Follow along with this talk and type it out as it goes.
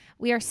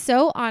We are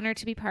so honored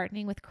to be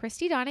partnering with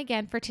Christy Dawn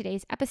again for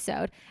today's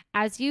episode.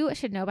 As you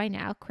should know by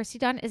now, Christy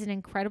Dawn is an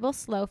incredible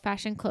slow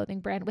fashion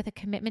clothing brand with a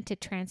commitment to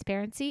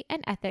transparency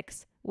and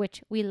ethics,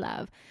 which we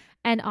love.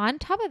 And on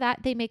top of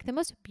that, they make the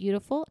most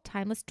beautiful,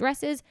 timeless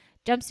dresses,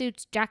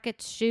 jumpsuits,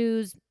 jackets,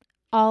 shoes,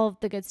 all of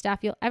the good stuff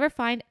you'll ever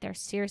find. They're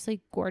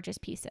seriously gorgeous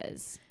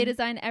pieces. They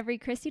design every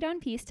Christy Dawn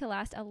piece to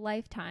last a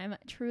lifetime,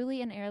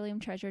 truly an heirloom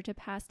treasure to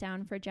pass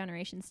down for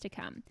generations to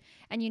come.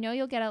 And you know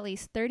you'll get at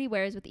least 30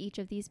 wears with each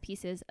of these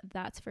pieces,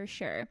 that's for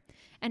sure.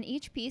 And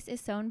each piece is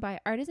sewn by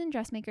artisan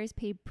dressmakers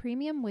paid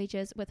premium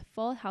wages with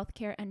full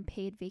healthcare and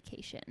paid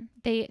vacation.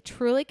 They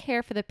truly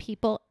care for the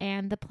people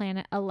and the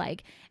planet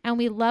alike. And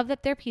we love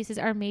that their pieces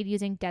are made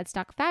using dead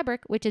stock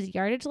fabric, which is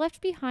yardage left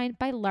behind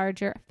by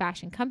larger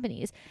fashion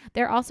companies.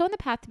 They're also on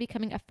the path to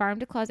becoming a farm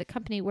to closet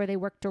company where they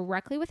work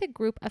directly with a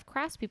group of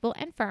craftspeople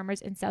and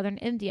farmers in southern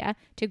India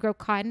to grow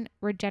cotton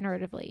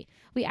regeneratively.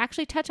 We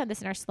actually touch on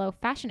this in our slow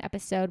fashion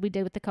episode we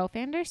did with the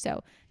co-founder,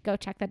 so go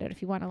check that out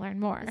if you want to learn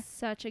more.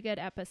 Such a good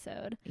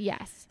episode.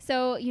 Yes.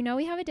 So you know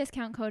we have a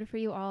discount code for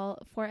you all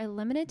for a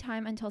limited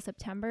time until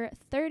September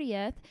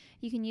 30th.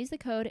 You can use the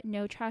code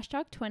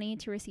NOTRASHTALK20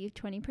 to receive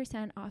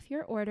 20% off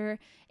your order,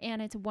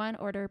 and it's one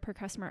order per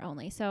customer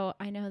only. So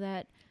I know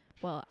that,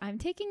 well, I'm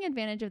taking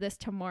advantage of this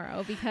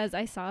tomorrow because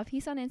I saw a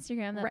piece on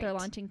Instagram that they're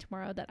launching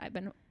tomorrow that I've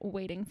been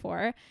waiting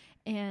for,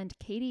 and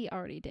Katie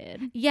already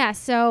did. Yeah,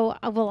 so,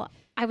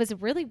 I was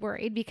really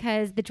worried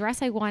because the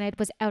dress I wanted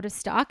was out of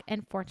stock,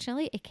 and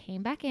fortunately it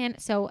came back in.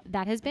 So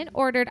that has been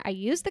ordered. I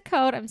used the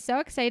code. I'm so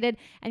excited.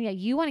 And yeah,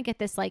 you want to get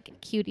this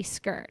like cutie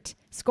skirt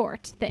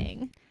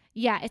thing.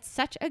 Yeah, it's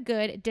such a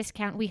good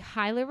discount. We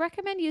highly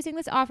recommend using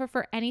this offer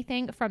for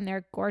anything from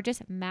their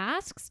gorgeous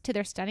masks to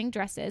their stunning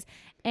dresses.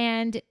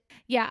 And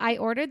yeah, I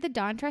ordered the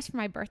Dawn dress for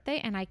my birthday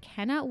and I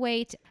cannot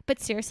wait. But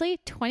seriously,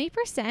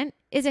 20%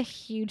 is a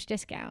huge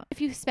discount. If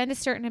you spend a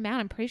certain amount,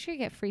 I'm pretty sure you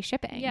get free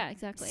shipping. Yeah,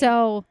 exactly.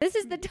 So this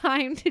is the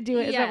time to do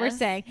it, is what we're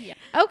saying. Yeah.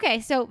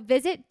 Okay, so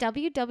visit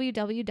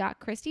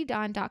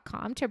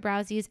www.christydawn.com to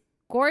browse these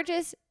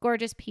gorgeous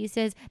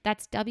pieces.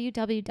 That's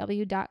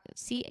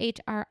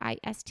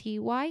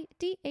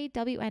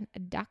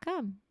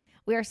www.christydawn.com.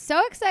 We are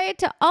so excited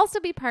to also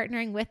be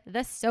partnering with The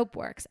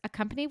Soapworks, a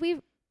company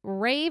we've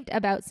raved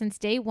about since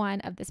day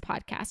one of this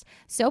podcast.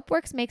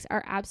 Soapworks makes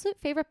our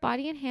absolute favorite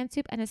body and hand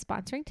soap and is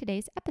sponsoring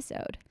today's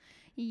episode.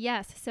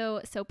 Yes, so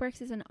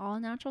Soapworks is an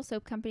all-natural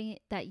soap company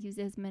that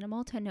uses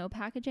minimal to no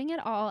packaging at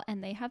all,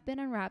 and they have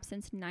been on wrap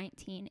since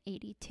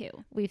 1982.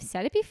 We've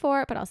said it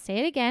before, but I'll say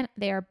it again.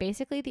 They are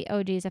basically the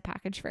OGs of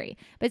package-free.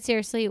 But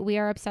seriously, we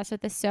are obsessed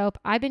with this soap.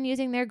 I've been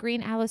using their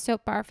green aloe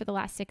soap bar for the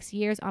last 6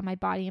 years on my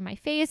body and my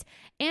face,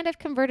 and I've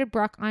converted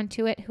Brooke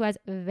onto it, who has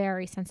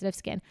very sensitive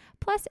skin.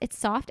 Plus, it's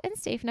soft and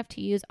safe enough to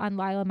use on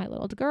Lila, my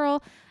little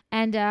girl,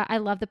 and I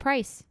love the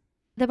price.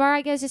 The bar,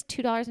 I guess, is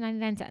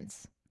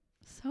 $2.99.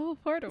 So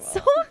affordable. So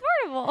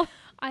affordable.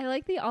 I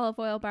like the olive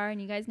oil bar,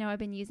 and you guys know I've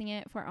been using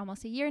it for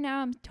almost a year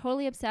now. I'm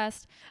totally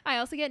obsessed. I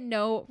also get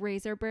no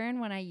razor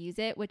burn when I use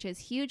it, which is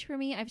huge for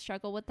me. I've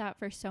struggled with that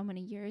for so many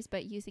years,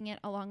 but using it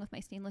along with my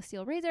stainless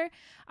steel razor,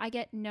 I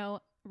get no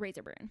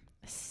razor burn.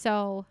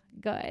 So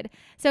good.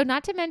 So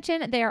not to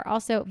mention, they are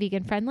also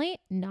vegan friendly,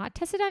 not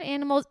tested on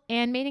animals,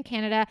 and made in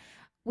Canada.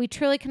 We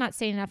truly cannot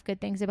say enough good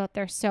things about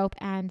their soap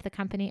and the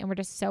company, and we're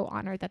just so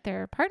honored that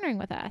they're partnering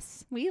with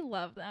us. We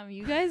love them.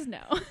 You guys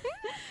know.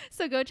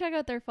 So go check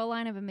out their full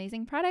line of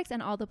amazing products and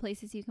all the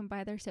places you can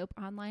buy their soap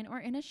online or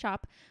in a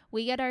shop.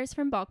 We get ours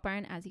from Bulk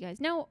Barn, as you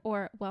guys know,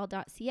 or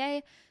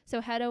well.ca.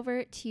 So head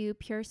over to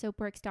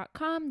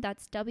puresoapworks.com.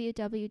 That's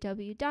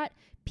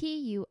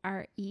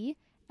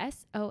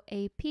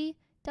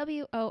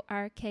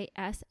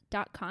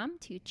www.puresoapworks.com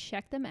to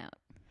check them out.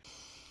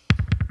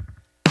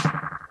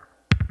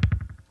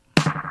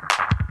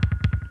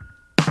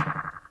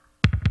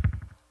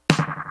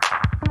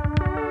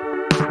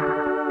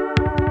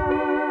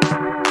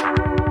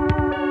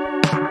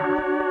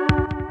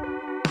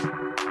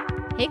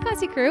 Hey,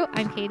 Classy Crew.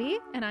 I'm Katie.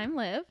 And I'm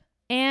Liv.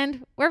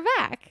 And we're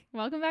back.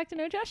 Welcome back to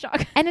No Trash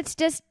Talk. And it's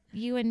just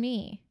you and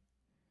me.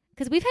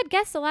 Because we've had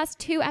guests the last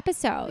 2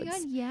 episodes. Oh my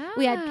God, yeah.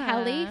 We had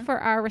Kelly for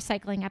our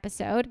recycling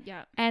episode.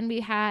 Yeah. And we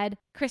had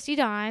Christy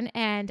Dawn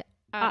and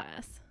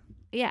us.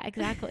 Yeah,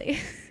 exactly.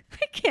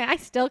 I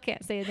still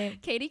can't say the name.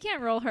 Katie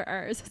can't roll her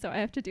R's, so I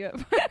have to do it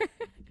for her.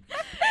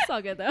 It's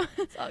all good though.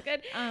 It's all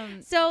good.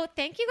 So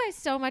thank you guys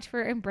so much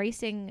for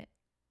embracing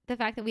the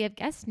fact that we have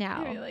guests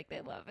now. I feel like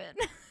they love it.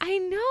 I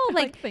know.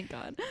 Like, thank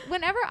God.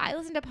 Whenever I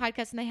listen to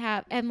podcasts and they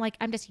have, and like,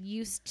 I'm just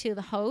used to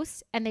the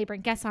hosts and they bring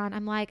guests on,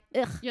 I'm like,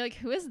 ugh. You're like,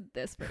 who is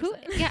this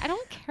person? Yeah, I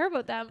don't care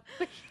about them.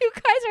 But you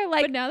guys are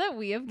like, but now that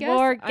we have guests,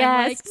 more I'm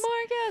guests. like,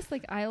 more guests.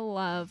 Like, I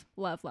love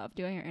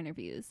doing our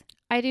interviews.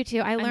 I do too.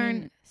 I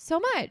learn so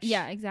much.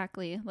 Yeah,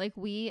 exactly. Like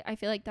I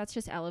feel like that's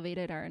just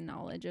elevated our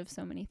knowledge of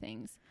so many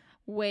things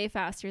way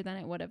faster than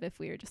it would have if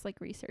we were just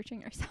like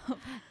researching ourselves.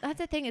 That's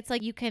the thing. It's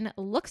like you can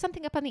look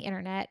something up on the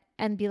internet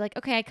and be like,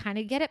 okay, I kind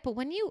of get it. But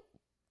when you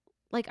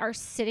like are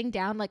sitting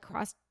down, like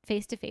cross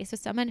face to face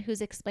with someone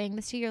who's explaining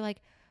this to you, you're like,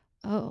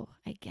 oh,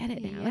 I get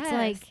it now. Yes. It's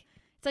like,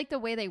 It's like the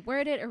way they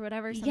word it or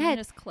whatever. Something Yeah.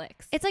 just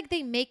clicks. It's like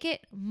they make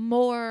it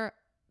more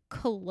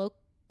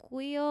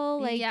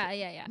colloquial, like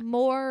yeah.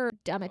 more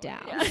dumb it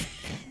down. Yeah.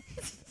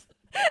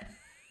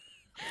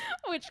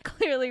 Which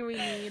clearly we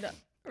need.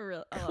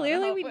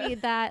 Clearly we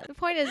need that. The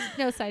point is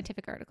no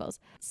scientific articles.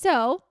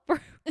 So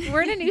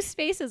we're in a new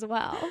space as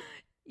well.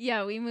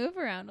 Yeah, we move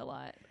around a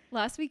lot.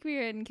 Last week we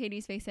were in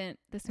Katie's basement.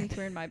 This week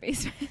we're in my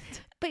basement.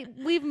 But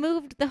we've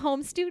moved the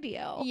home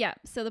studio. Yeah.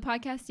 So the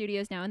podcast studio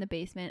is now in the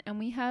basement, and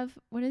we have,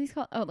 what are these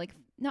called? Oh, like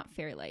not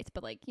fairy lights,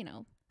 but like, you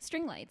know,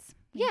 string lights.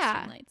 Yeah.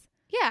 String lights.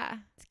 Yeah.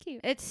 It's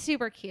cute. It's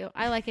super cute.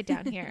 I like it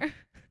down here.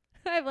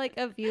 I have like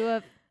a view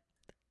of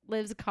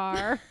Liv's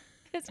car.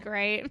 It's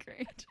great.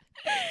 Great.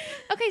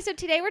 Okay, so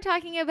today we're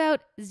talking about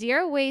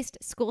zero waste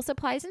school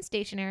supplies and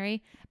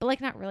stationery, but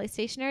like not really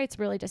stationery. It's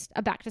really just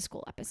a back to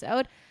school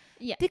episode.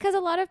 Yeah. Because a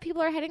lot of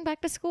people are heading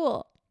back to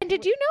school. And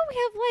did you know we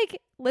have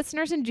like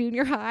listeners in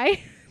junior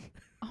high?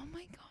 Oh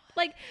my God.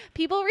 Like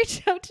people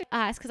reach out to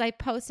us because I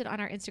posted on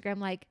our Instagram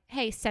like,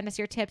 hey, send us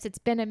your tips. It's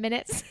been a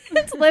minute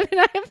since Liv and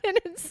I have been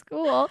in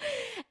school.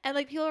 And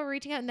like people are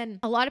reaching out, and then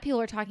a lot of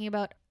people are talking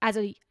about as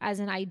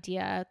an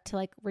idea to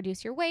like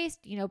reduce your waste,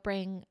 you know,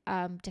 bring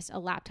just a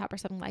laptop or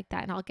something like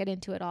that. And I'll get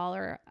into it all,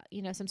 or,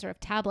 you know, some sort of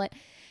tablet.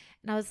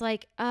 And I was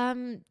like,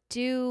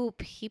 do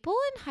people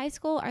in high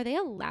school, are they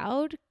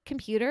allowed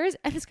computers?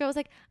 And this girl was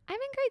like, I'm in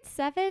grade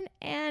 7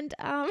 and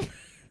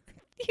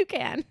you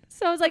can.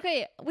 So I was like,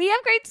 Okay. we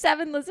have grade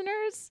 7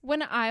 listeners.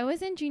 When I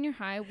was in junior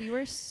high, we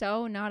were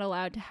so not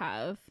allowed to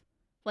have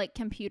like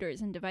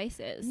computers and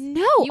devices.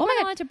 No. You Oh my weren't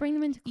God. allowed to bring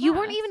them into class. You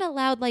weren't even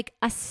allowed like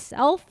a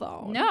cell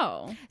phone.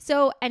 No.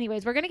 So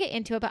anyways, we're going to get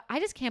into it, but I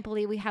just can't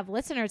believe we have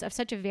listeners of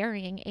such a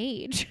varying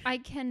age. I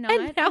cannot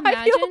And now imagine.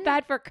 I feel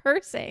bad for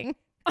cursing.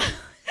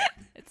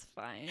 It's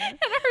fine. In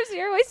our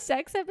zero waste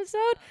sex episode.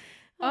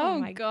 Oh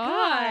my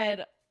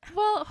God.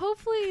 Well,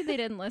 hopefully they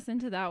didn't listen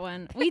to that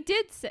one. We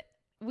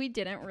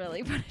didn't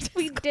really put it.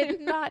 We did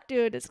not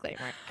do a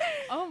disclaimer.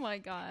 Oh my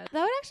God.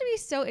 That would actually be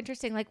so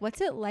interesting. Like,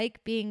 what's it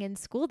like being in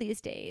school these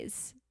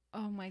days?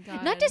 Oh my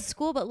God. Not just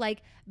school, but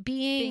like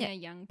being a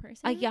young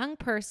person. a young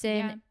person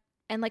Yeah.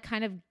 and like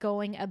kind of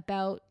going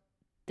about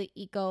the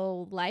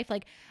eco life.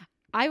 Like,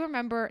 I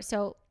remember,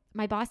 so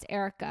my boss,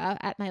 Erica,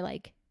 at my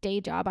like day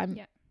job,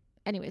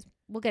 anyways,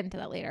 we'll get into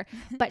that later.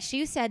 But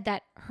she said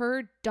that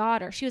her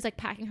daughter, she was like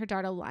packing her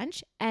daughter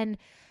lunch, and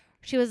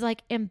she was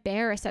like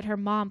embarrassed that her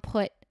mom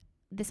put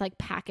this like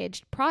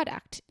packaged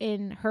product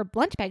in her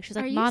lunch bag. She's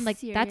Are like, you Mom, like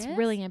that's serious?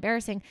 really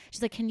embarrassing.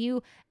 She's like, can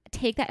you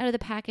take that out of the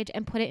package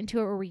and put it into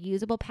a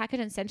reusable package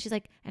instead? She's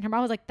like, and her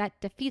mom was like, that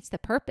defeats the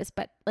purpose.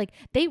 But like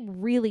they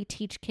really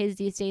teach kids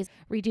these days,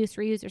 reduce,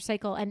 reuse,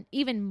 recycle, and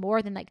even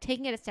more than like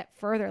taking it a step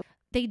further,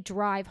 they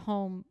drive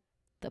home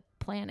the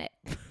planet.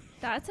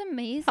 That's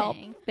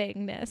amazing.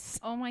 Helpingness.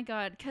 Oh my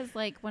God. Because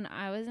like when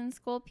I was in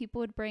school, people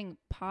would bring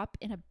pop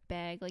in a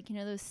bag. Like, you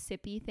know, those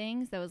sippy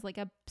things that was like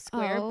a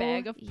square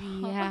bag of pop.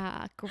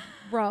 Yeah,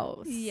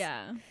 gross.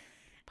 Yeah.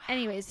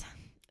 Anyways,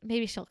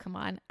 maybe she'll come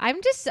on.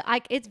 I'm just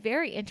like, it's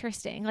very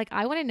interesting. Like,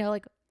 I want to know,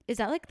 like, is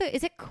that like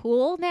is it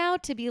cool now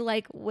to be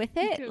like with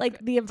it? Like the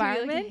To be,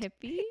 environment? like,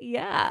 a hippie?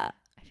 Yeah.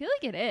 I feel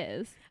like it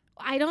is.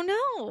 I don't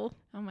know.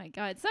 Oh my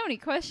God. So many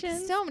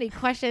questions. So many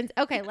questions.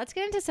 Okay, let's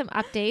get into some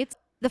updates.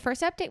 The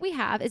first update we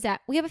have is that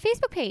we have a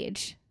Facebook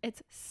page.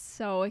 It's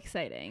so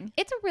exciting.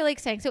 It's a really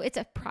exciting. So it's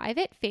a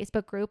private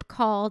Facebook group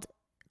called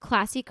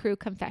Classy Crew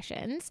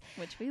Confessions,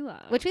 Which we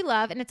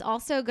love. and it's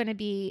also going to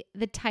be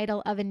the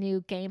title of a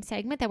new game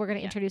segment that we're going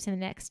to introduce in the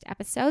next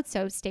episode.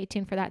 So stay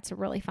tuned for that. It's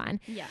really fun.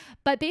 Yeah.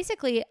 But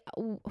basically,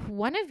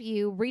 one of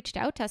you reached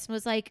out to us and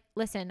was like,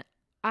 listen,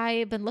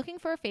 I've been looking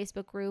for a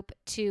Facebook group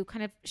to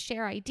kind of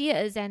share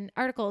ideas and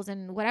articles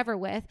and whatever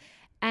with,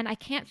 and I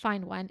can't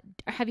find one.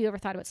 Have you ever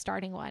thought about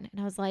starting one?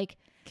 And I was like,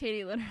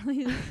 Katie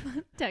literally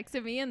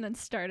texted me and then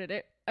started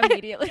it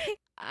immediately.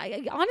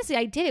 I honestly,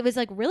 I did. It was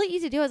like really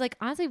easy to do. I was like,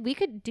 honestly, we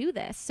could do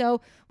this.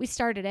 So we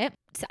started it.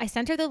 So I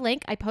sent her the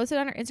link. I posted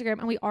on her Instagram,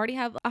 and we already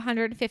have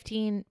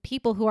 115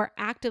 people who are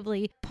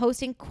actively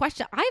posting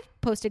questions.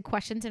 I've posted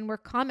questions, and we're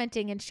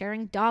commenting and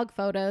sharing dog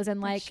photos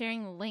and like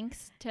sharing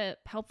links to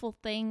helpful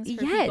things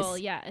for Yes. people.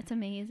 Yeah, it's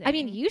amazing. I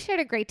mean, you shared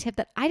a great tip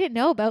that I didn't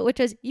know about,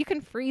 which is you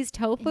can freeze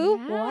tofu.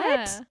 Yeah.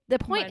 What? The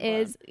point Mind blown.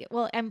 is,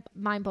 well, I'm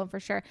mind blown for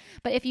sure.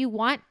 But if you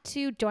want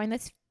to join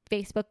this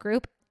Facebook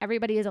group,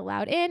 everybody is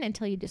allowed in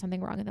until you do something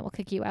wrong, and then we'll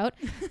kick you out.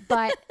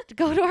 But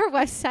go to our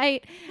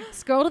website,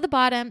 scroll to the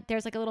bottom.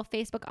 There's like a little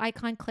Facebook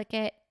icon. Click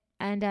it,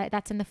 and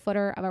that's in the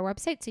footer of our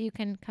website, so you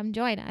can come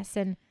join us.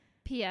 And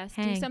P.S.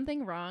 hang. Do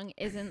something wrong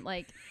isn't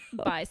like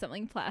buy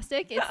something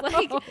plastic. It's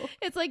like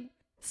it's like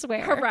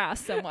swear. harass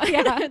someone.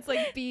 Yeah. It's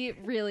like be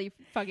really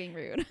fucking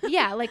rude.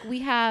 Yeah, like we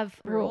have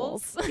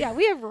Rules? rules. Yeah,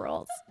 we have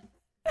rules.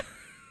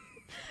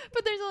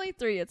 But there's only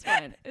 3. It's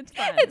fine. It's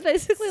fine. It's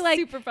basically like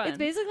super fun. It's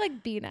basically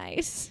like be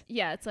nice.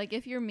 Yeah, it's like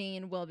if you're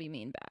mean, we'll be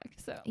mean back.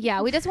 So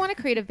Yeah, we just want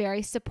to create a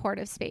very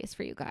supportive space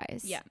for you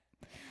guys. yeah.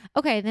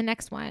 Okay, the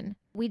next one.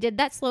 We did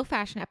that slow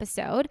fashion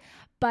episode,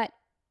 but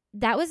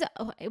that was,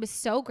 it was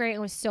so great.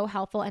 It was so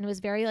helpful. And it was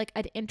very like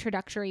an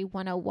introductory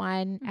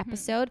 101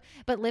 episode.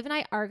 But Liv and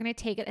I are going to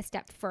take it a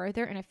step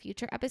further in a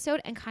future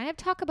episode and kind of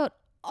talk about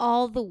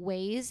all the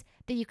ways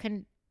that you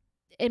can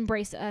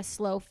embrace a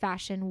slow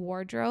fashion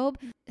wardrobe.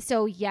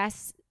 So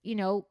yes, you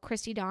know,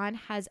 Christy Dawn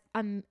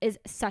is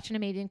such an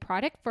amazing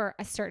product for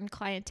a certain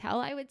clientele,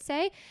 I would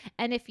say.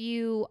 And if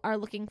you are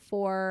looking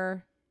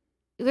for,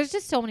 there's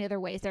just so many other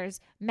ways. There's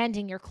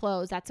mending your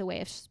clothes. That's a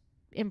way of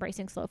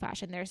embracing slow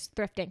fashion. There's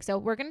thrifting. So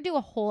we're going to do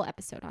a whole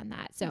episode on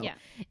that. So yeah,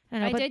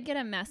 I did get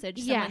a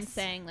message. Someone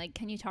saying like,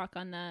 can you talk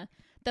on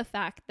the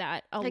fact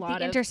that a like lot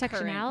the of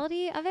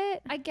intersectionality of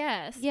it? I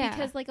guess. Yeah.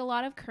 Because like a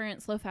lot of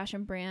current slow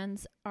fashion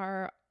brands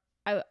are,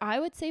 I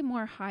would say,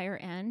 more higher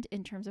end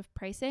in terms of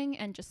pricing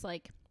and just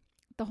like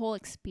the whole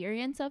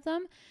experience of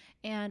them.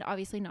 And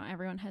obviously not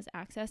everyone has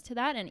access to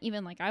that. And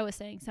even like I was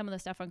saying, some of the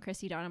stuff on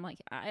Christy Dawn, I'm like,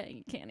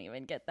 I can't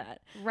even get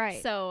that.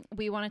 Right. So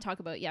we want to talk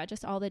about,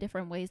 just all the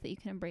different ways that you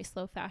can embrace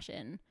slow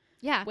fashion.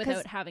 Yeah.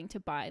 Without having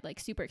to buy like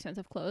super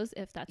expensive clothes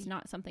if that's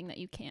not something that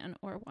you can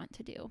or want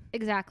to do.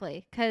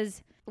 Exactly.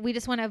 Because we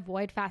just want to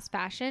avoid fast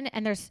fashion.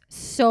 And there's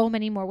so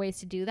many more ways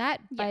to do that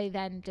by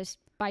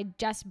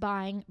just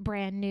buying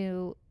brand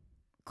new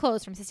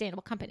clothes from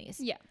sustainable companies.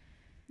 Yeah.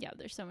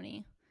 There's so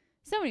many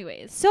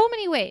ways. So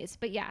many ways.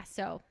 But yeah,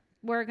 so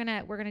we're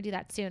gonna do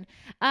that soon.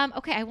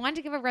 Okay, I wanted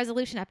to give a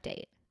resolution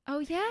update. Oh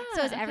yeah.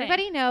 So as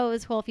everybody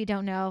knows, well, if you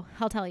don't know,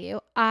 I'll tell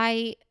you.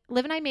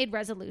 Liv and I made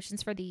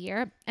resolutions for the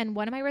year, and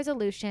one of my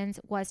resolutions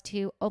was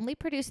to only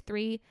produce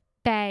 3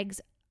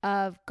 bags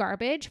of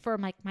garbage for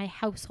my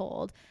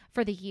household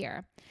for the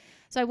year.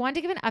 So I wanted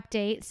to give an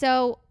update.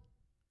 So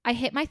I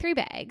hit my 3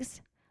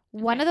 bags.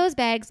 Okay. One of those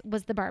bags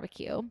was the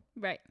barbecue.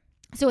 Right.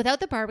 So without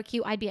the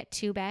barbecue, I'd be at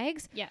 2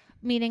 bags. Yeah.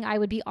 Meaning I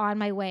would be on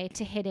my way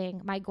to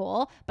hitting my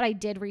goal, but I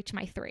did reach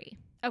my 3.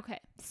 Okay.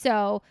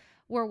 So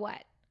we're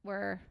what?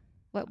 We're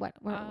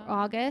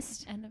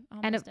August? End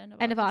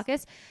of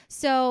August.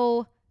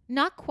 So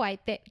not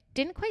quite. That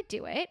didn't quite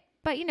do it,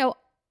 but you know,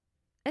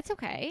 it's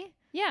okay.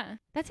 Yeah.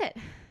 That's it.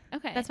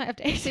 Okay. That's my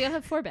update. So you'll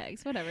have 4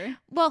 bags, whatever.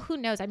 Well, who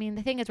knows? I mean,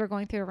 the thing is we're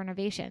going through a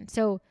renovation.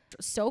 So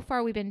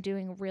far we've been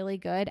doing really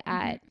good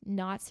at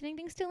not sending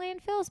things to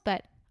landfills,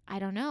 but I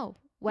don't know.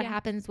 What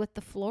happens with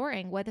the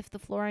flooring? What if the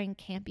flooring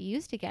can't be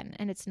used again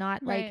and it's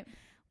not like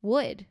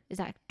wood? Is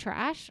that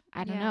trash?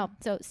 I don't know.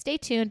 So stay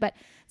tuned. But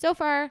so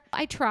far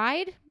I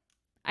tried.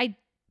 I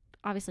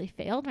obviously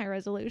failed my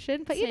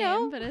resolution, but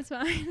but it's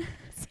fine.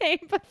 Same,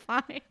 but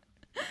fine.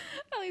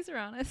 At least we're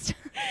honest.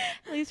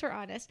 At least we're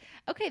honest.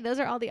 Okay, those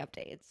are all the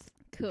updates.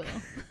 Cool.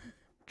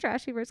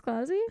 Trashy versus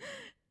classy.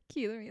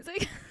 Cue the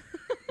music.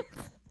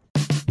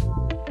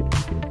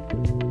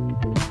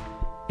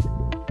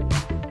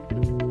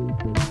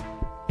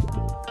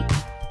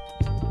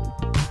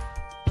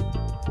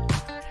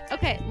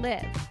 Okay,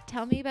 Liv,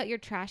 tell me about your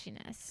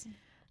trashiness.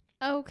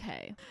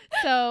 Okay.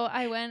 So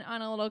I went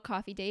on a little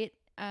coffee date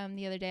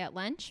the other day at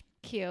lunch.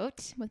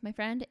 Cute. With my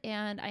friend,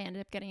 and I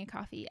ended up getting a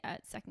coffee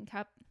at Second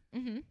Cup.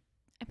 Mm-hmm.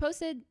 I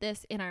posted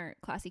this in our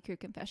Classy Crew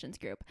Confessions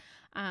group.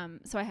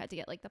 So I had to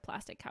get like the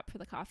plastic cup for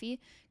the coffee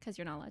because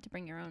you're not allowed to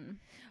bring your own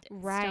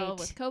still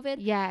with COVID.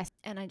 Yes.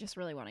 And I just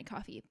really wanted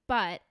coffee.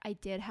 But I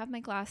did have my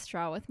glass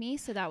straw with me.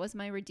 So that was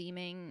my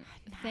redeeming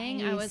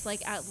thing. I was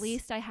like, at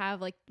least I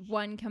have like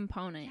one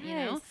component, you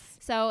know?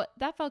 So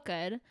that felt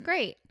good.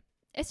 Great.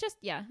 It's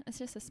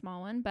just a small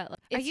one. But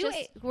like,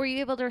 were you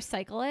able to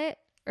recycle it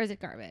or is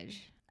it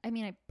garbage? I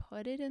mean, I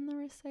put it in the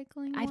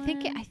recycling I one.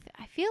 think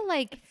I feel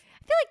like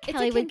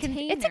Kelly would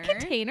it's a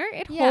container.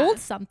 It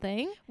holds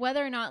something.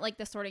 Whether or not like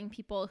the sorting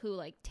people who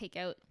like take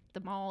out the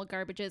mall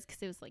garbages,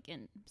 because it was like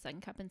in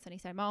Second Cup in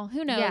Sunnyside Mall.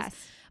 Who knows? Yes.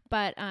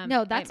 But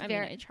no, that's I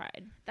mean, I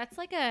tried. That's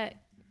like a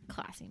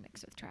classy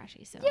mix with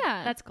trashy. So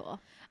yeah, that's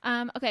cool.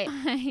 Okay,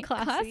 my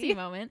classy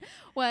moment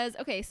was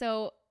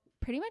so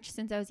pretty much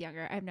since I was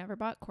younger, I've never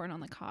bought corn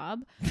on the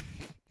cob.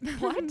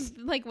 What?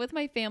 Like with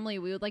my family,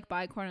 we would like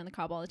buy corn on the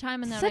cob all the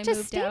time, and then Such I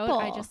moved out. staple.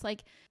 I just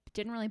like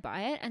didn't really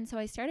buy it, and so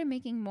I started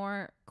making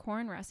more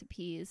corn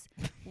recipes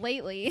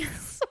lately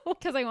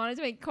because I wanted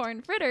to make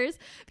corn fritters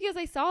because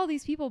I saw all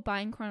these people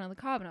buying corn on the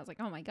cob, and I was like,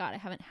 oh my god, I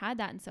haven't had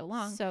that in so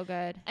long. So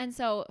good. And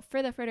so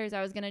for the fritters,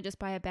 I was gonna just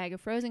buy a bag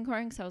of frozen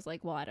corn, so I was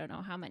like, well, I don't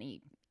know how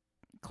many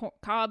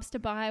cobs to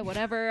buy,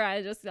 whatever.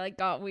 I just like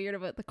got weird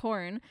about the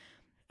corn.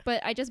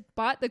 But I just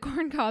bought the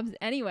corn cobs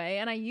anyway,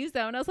 and I used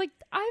them, and I was like,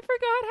 I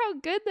forgot how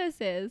good this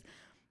is.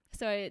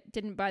 So I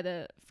didn't buy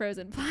the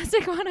frozen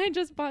plastic one. I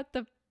just bought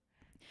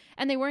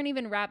and they weren't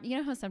even wrapped. You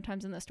know how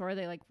sometimes in the store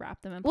they like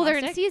wrap them in plastic?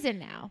 Well, they're in season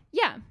now.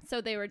 Yeah.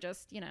 So they were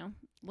just,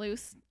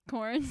 loose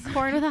corn.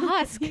 Corn with a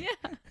husk. Yeah.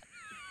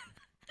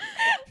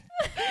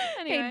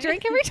 Anyway. Hey,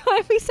 drink every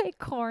time we say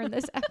corn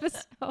this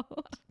episode.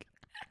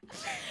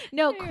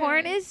 No,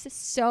 corn is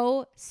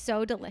so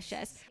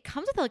delicious. It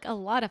comes with like a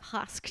lot of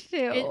husk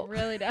too. It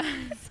really does.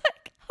 It's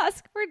like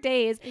husk for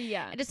days.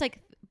 Yeah. And just like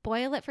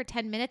boil it for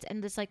 10 minutes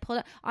and just like pull it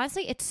out.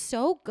 Honestly, it's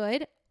so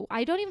good.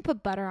 I don't even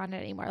put butter on it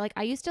anymore. Like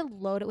I used to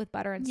load it with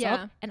butter and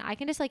salt, and I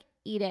can just like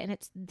eat it, and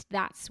it's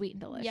that sweet and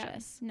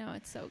delicious. Yeah. No,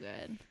 it's so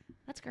good.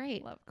 That's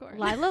great. Love corn.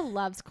 Lila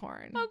loves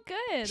corn. Oh,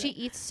 good. She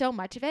eats so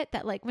much of it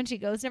that like when she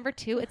goes number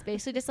 2, it's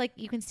basically just like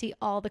you can see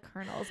all the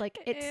kernels. Like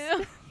it's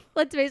Ew.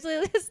 it's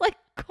basically just like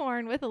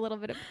corn with a little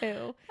bit of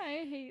poo.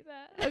 I hate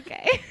that.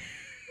 Okay.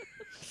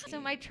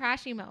 So my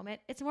trashy moment,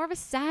 it's more of a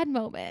sad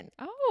moment.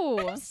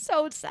 Oh. I'm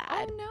so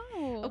sad. Oh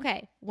no.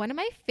 Okay. One of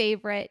my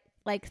favorite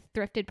like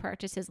thrifted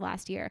purchases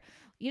last year.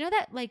 You know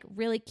that like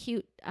really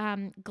cute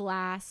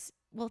glass.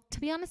 Well,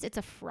 to be honest, it's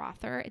a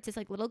frother. It's this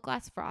like little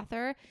glass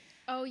frother.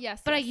 Oh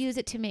yes. But I yes. use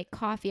it to make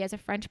coffee as a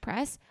French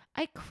press.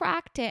 I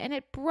cracked it and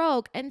it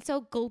broke. And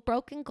so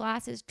broken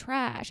glass is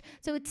trash.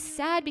 So it's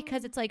sad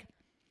because it's like,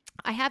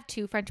 I have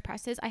 2 French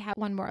presses. I have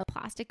one more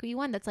plastic-y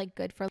one that's like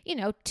good for,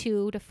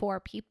 2 to 4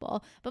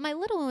 people. But my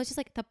little one was just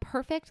like the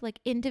perfect like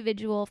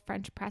individual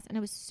French press. And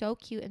it was so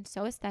cute and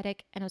so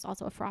aesthetic. And it was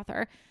also a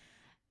frother.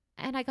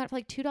 And I got it for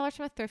like $2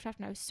 from a thrift shop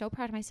and I was so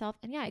proud of myself.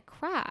 And yeah, it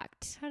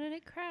cracked. How did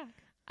it crack?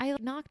 I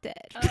knocked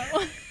it.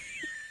 Oh.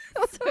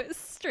 So it was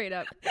straight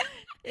up.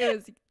 It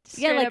was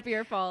straight like- up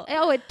your fault.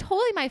 Oh, it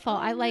totally my fault.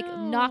 Oh, I like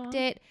no. knocked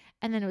it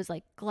and then it was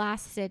like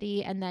Glass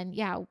City and then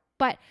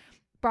but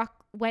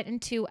Brock went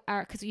into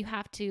our, because you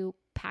have to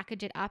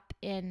package it up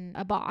in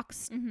a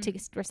box to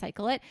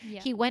recycle it.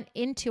 Yeah. He went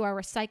into our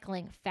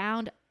recycling,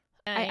 found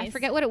I Nice.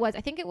 forget what it was.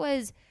 I think it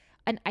was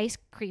an ice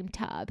cream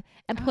tub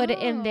and put it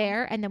in Oh.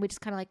 there, and then we just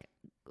kind of like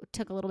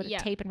took a little bit Yeah.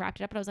 of tape and wrapped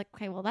it up. And I was like,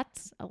 okay, well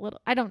that's a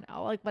little, I don't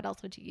know, like what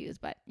else would you use?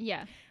 But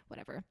Yeah.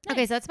 whatever. Nice.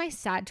 Okay, so that's my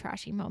sad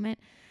trashy moment.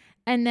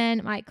 And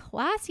then my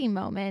classy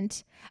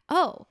moment.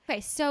 Oh,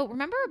 okay. So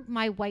remember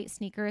my white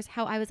sneakers,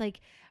 how I was like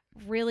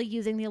really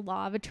using the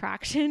law of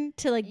attraction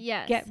to like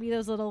Yes. get me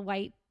those little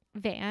white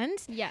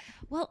Vans? Yeah.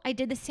 Well, I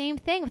did the same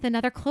thing with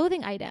another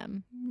clothing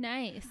item.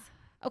 Nice.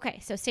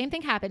 Okay, so same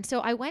thing happened. So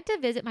I went to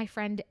visit my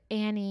friend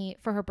Annie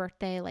for her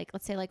birthday, like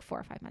let's say like 4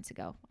 or 5 months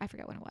ago. I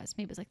forget when it was.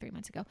 Maybe it was like 3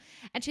 months ago.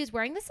 And she was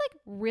wearing this like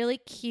really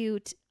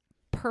cute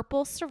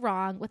purple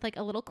sarong with like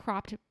a little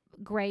cropped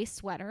gray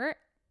sweater.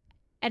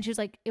 And she was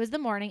like, it was the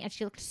morning and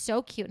she looked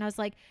so cute. And I was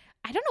like,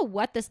 I don't know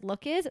what this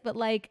look is, but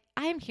like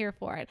I'm here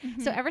for it.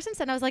 So ever since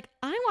then I was like,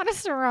 I want a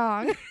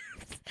sarong.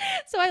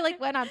 So I like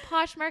went on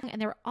Poshmark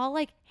and they were all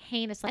like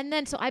heinous. And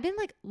then so I've been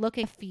like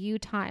looking a few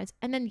times.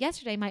 And then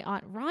yesterday my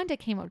aunt Rhonda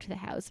came over to the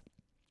house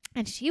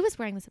and she was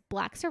wearing this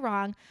black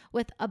sarong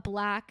with a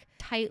black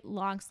tight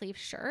long sleeve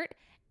shirt.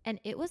 And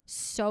it was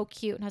so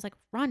cute. And I was like,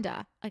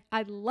 Rhonda, like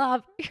I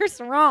love your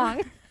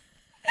sarong.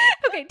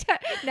 Okay,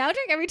 now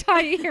drink every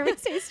time you hear me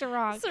say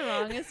sarong.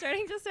 Sarong is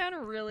starting to sound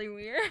really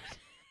weird.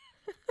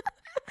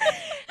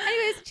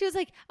 Anyways, she was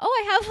like, oh,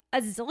 I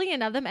have a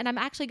zillion of them and I'm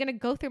actually going to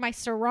go through my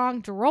sarong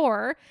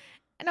drawer.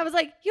 And I was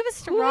like, you have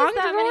a Who sarong has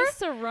that drawer? many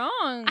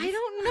sarongs? I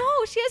don't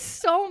know. She has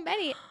so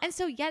many. And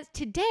so, yes,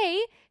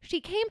 today she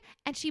came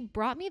and she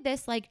brought me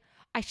this, like,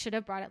 I should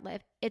have brought it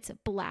live. It's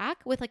black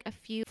with like a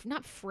few,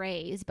 not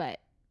frays, but,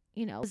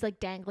 it's like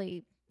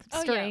dangly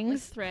strings.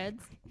 with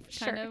threads.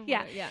 Sure. Kind of,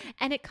 Yeah. yeah.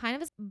 And it kind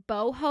of is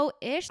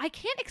boho-ish. I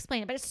can't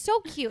explain it, but it's so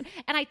cute.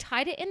 And I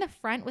tied it in the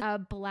front with a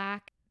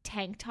black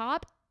tank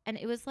top. And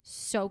it was like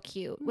so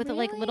cute with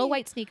like little Really?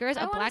 white sneakers,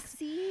 I a wanna black.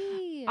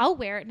 see. I'll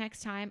wear it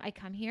next time I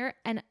come here.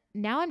 And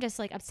now I'm just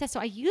like obsessed. So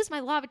I used my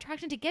law of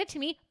attraction to get it to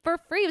me for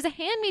free. It was a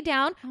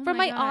hand-me-down Oh from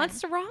my my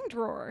aunt's God. sarong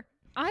drawer.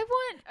 I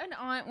want an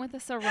aunt with a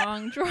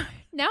sarong drawer.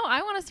 Now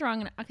I want a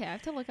sarong. Okay, I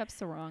have to look up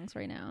sarongs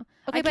right now.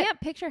 Okay, I but- can't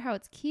picture how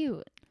it's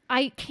cute.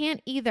 I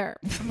can't either.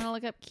 I'm gonna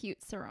look up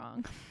cute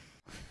sarong.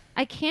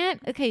 I can't.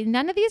 Okay,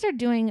 none of these are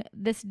doing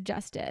this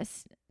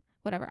justice.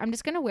 Whatever. I'm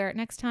just going to wear it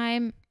next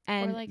time.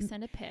 And Or like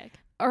send a pic.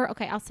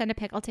 okay, I'll send a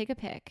pic. I'll take a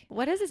pic.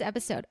 What is this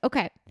episode?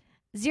 Okay.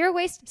 Zero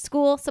waste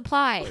school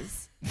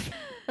supplies.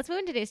 Let's move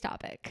into today's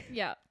topic.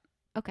 Yeah.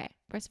 Okay.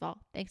 First of all,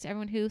 thanks to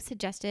everyone who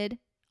suggested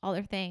all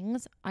their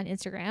things on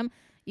Instagram.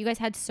 You guys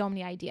had so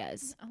many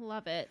ideas. I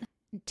love it.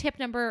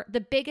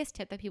 The biggest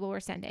tip that people were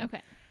sending.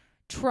 Okay.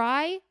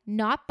 Try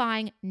not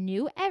buying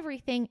new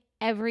everything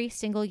every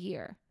single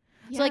year.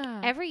 So like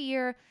every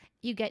year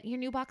you get your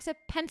new box of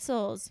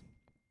pencils,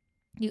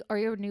 or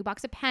your new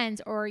box of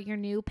pens, or your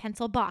new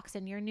pencil box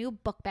and your new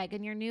book bag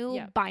and your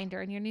new binder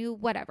and your new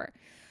whatever.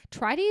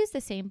 Try to use the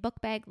same book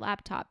bag,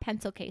 laptop,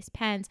 pencil case,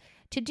 pens.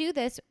 To do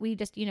this, we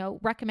just,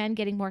 recommend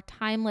getting more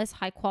timeless,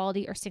 high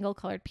quality or single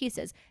colored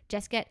pieces.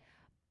 Just get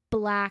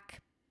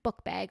black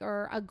book bag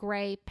or a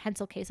gray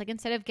pencil case. Like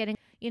instead of getting,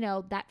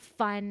 that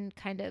fun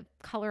kind of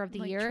color of the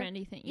like year.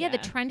 trendy thing. Yeah, the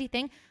trendy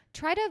thing.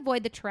 Try to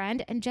avoid the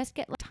trend and just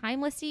get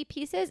timelessy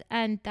pieces,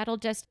 and that'll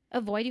just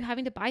avoid you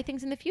having to buy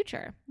things in the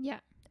future Yeah.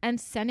 and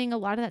sending a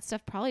lot of that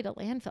stuff probably to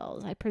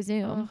landfills, I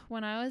presume.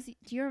 When I was,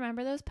 do you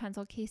remember those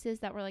pencil cases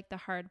that were like the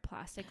hard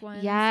plastic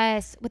ones?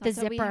 Yes, with That's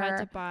the what we had to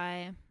zipper.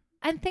 buy.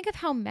 And think of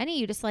how many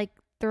you just like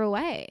threw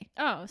away.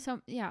 Oh,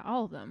 so yeah,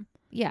 all of them.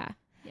 Yeah.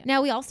 Yeah.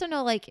 Now we also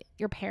know like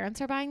your parents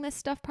are buying this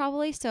stuff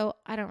probably, so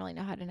I don't really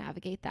know how to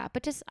navigate that.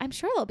 But just I'm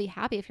sure they'll be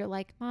happy if you're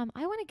like, Mom,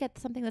 I want to get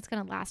something that's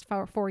gonna last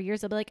for 4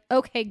 years. They'll be like,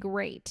 okay,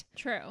 great.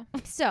 True.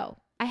 So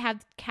I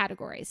have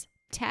categories: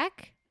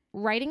 tech,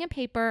 writing and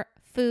paper,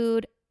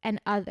 food, and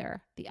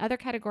other. The other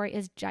category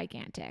is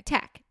gigantic.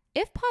 Tech.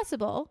 If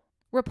possible,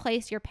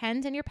 replace your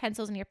pens and your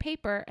pencils and your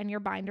paper and your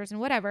binders and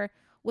whatever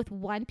with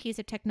one piece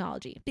of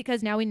technology,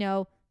 because now we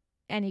know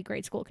any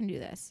grade school can do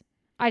this.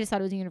 I just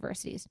thought it was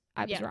universities.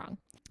 I was wrong.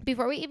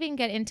 Before we even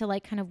get into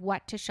like kind of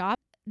what to shop,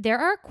 there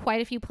are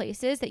quite a few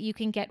places that you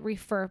can get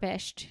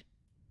refurbished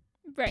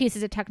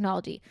pieces of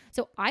technology.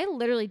 So I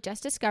literally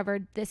just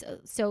discovered this.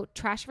 So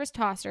Trash vs.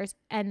 Tossers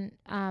and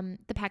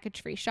the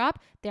Package Free Shop,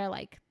 they're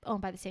like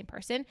owned by the same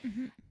person.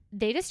 Mm-hmm.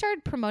 They just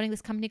started promoting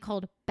this company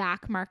called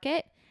Back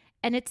Market.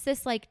 And it's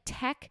this like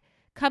tech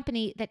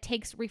company that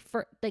takes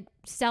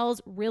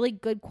sells really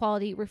good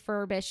quality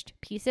refurbished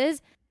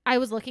pieces. I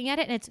was looking at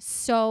it and it's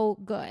so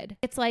good.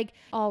 It's like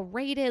all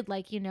rated,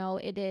 like, you know,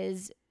 it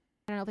is,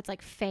 I don't know if it's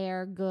like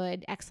fair,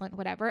 good, excellent,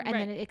 whatever. And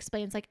then it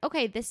explains like,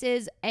 okay, this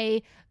is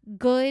a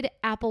good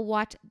Apple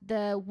Watch.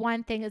 The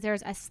one thing is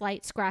there's a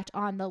slight scratch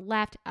on the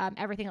left.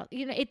 Everything else,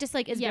 you know, it just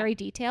like is very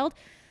detailed.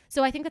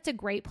 So I think that's a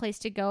great place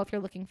to go if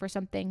you're looking for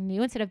something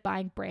new instead of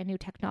buying brand new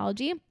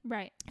technology.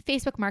 Right.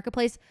 Facebook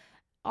Marketplace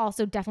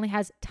also definitely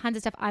has tons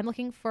of stuff. I'm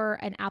looking for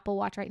an Apple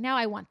Watch right now.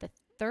 I want the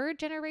 3rd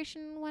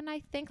generation one, I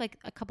think, like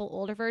a couple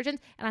older versions.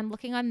 And I'm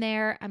looking on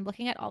there. I'm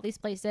looking at all these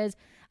places.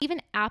 Even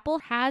Apple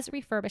has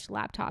refurbished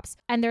laptops.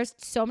 And there's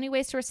so many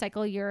ways to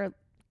recycle your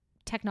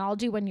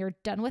technology when you're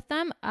done with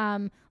them.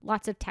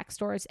 Lots of tech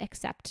stores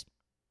accept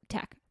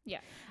tech. Yeah.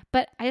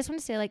 But I just want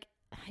to say, like,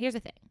 here's the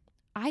thing.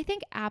 I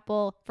think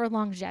Apple, for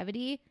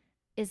longevity,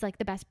 is like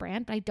the best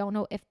brand, but I don't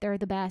know if they're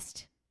the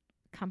best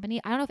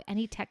company. I don't know if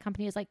any tech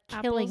company is like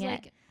killing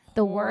Apple's, it.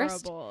 The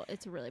worst.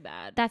 It's really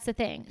bad. That's the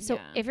thing. So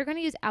if you're going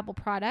to use Apple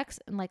products,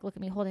 and like, look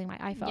at me holding my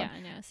iPhone. Yeah,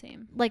 I know.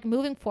 Same. Like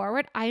moving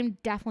forward, I'm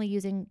definitely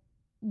using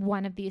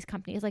one of these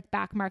companies, like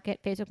Back Market,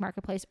 Facebook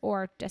Marketplace,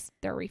 or just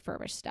their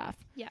refurbished stuff.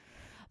 Yeah.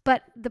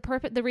 But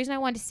the reason I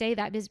wanted to say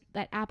that is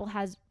that Apple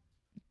has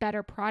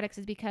better products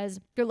is because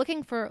if you're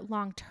looking for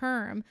long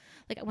term,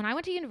 like when I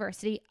went to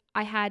university,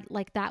 I had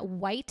like that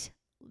white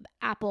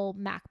Apple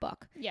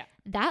MacBook. Yeah.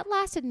 That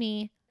lasted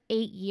me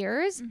 8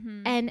 years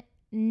and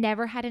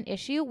never had an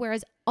issue.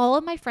 Whereas all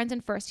of my friends in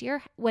first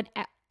year, when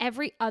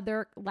every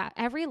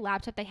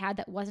laptop they had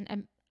that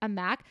wasn't a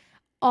Mac,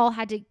 all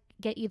had to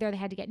get they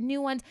had to get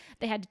new ones.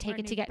 They had to take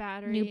it to get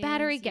new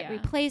battery, get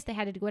replaced. They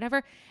had to do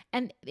whatever.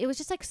 And it was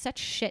just like such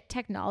shit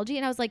technology.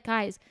 And I was like,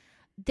 guys,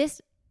 this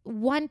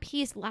one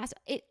piece when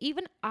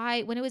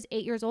it was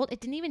 8 years old,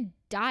 it didn't even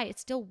die. It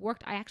still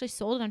worked. I actually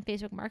sold it on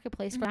Facebook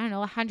Marketplace for, I don't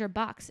know,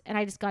 $100. And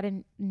I just got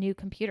a new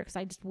computer because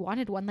I just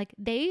wanted one. Like,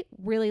 they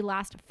really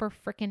last for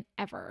freaking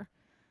ever.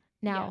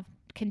 Now,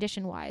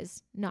 condition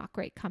wise, not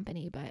great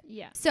company, but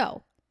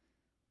so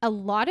a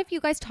lot of you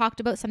guys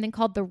talked about something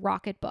called the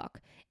Rocketbook.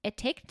 It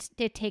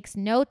takes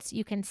notes.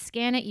 You can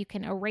scan it. You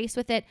can erase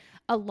with it.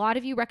 A lot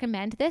of you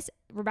recommended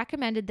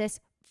this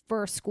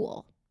for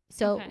school.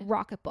 So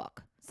Rocketbook.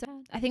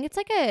 So I think it's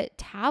like a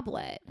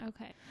tablet.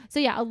 Okay. So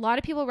yeah, a lot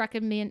of people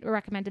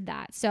recommended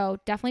that. So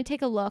definitely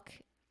take a look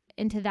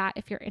into that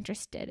if you're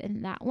interested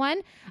in that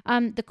one.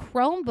 The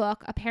Chromebook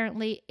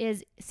apparently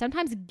is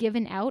sometimes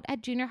given out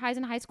at junior highs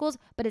and high schools,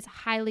 but it's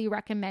highly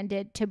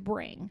recommended to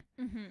bring.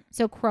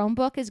 So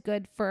Chromebook is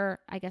good for,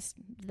 I guess,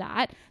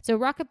 that. So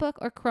Rocketbook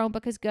or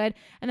Chromebook is good.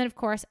 And then of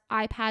course,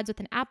 iPads with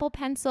an Apple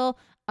Pencil,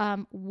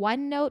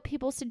 OneNote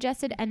people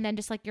suggested, and then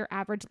just like your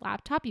average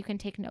laptop, you can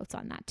take notes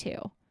on that too.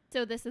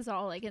 So this is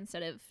all like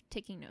instead of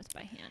taking notes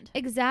by hand.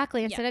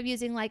 Exactly. Instead of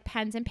using like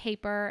pens and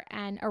paper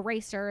and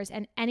erasers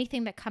and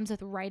anything that comes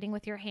with writing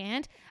with your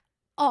hand,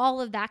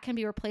 all of that can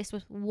be replaced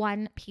with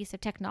one piece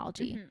of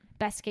technology.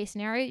 Best case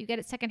scenario, you get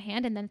it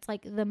secondhand and then it's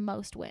like the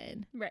most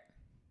win. Right.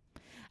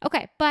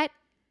 Okay. But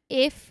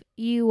if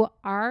you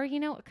are, you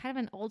know, kind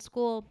of an old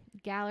school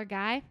gal or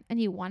guy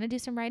and you want to do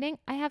some writing,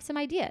 I have some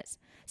ideas.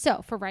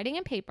 So for writing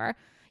and paper,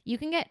 you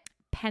can get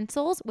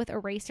pencils with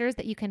erasers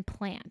that you can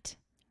plant.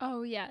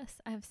 Oh, yes.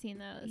 I've seen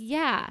those.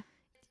 Yeah.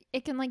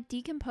 It can like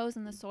decompose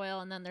in the soil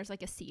and then there's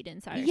like a seed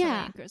inside or something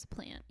and grows a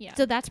plant. Yeah.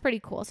 So that's pretty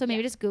cool. So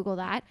maybe just Google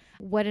that.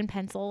 Wooden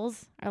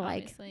pencils are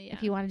like,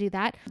 if you want to do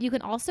that. You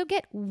can also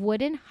get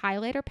wooden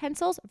highlighter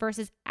pencils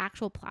versus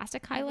actual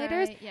plastic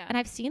highlighters. Right, yeah. And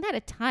I've seen that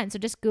a ton. So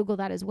just Google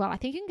that as well. I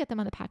think you can get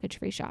them on the Package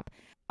Free Shop.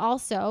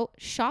 Also,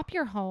 shop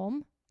your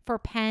home for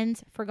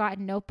pens,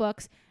 forgotten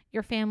notebooks.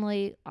 Your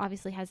family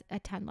obviously has a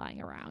ton lying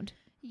around.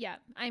 Yeah.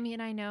 I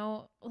mean, I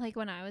know like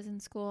when I was in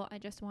school, I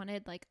just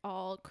wanted like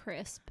all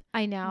crisp.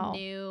 I know.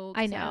 New.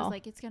 I know. I was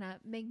like, it's going to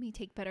make me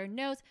take better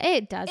notes.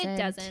 It doesn't. It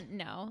doesn't.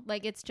 No.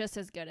 Like it's just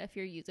as good if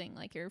you're using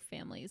like your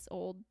family's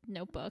old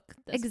notebook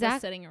that's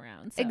just sitting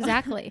around. So.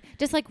 Exactly.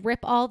 Just like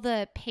rip all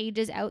the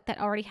pages out that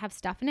already have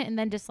stuff in it. And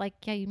then just like,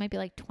 you might be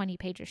like 20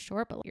 pages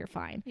short, but you're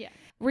fine. Yeah.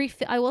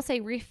 I will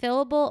say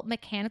refillable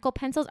mechanical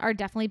pencils are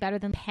definitely better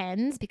than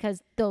pens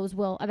because those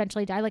will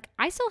eventually die. Like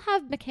I still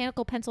have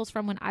mechanical pencils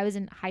from when I was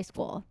in high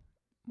school.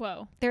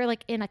 Whoa. They're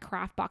like in a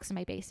craft box in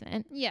my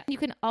basement. Yeah. You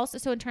can also,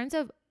 so in terms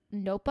of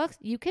notebooks,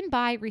 you can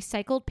buy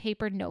recycled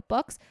paper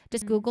notebooks.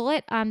 Just Google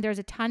it. There's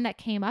a ton that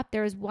came up.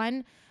 There was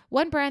one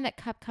brand that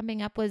kept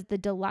coming up was the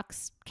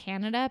Deluxe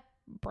Canada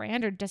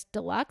brand or just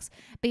Deluxe.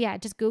 But yeah,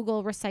 just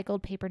Google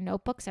recycled paper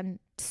notebooks and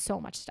so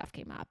much stuff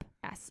came up.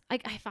 Yes.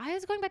 Like if I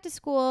was going back to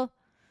school,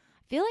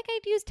 I feel like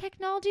I'd use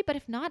technology, but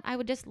if not, I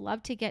would just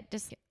love to get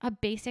just a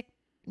basic,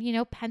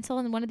 pencil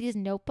and one of these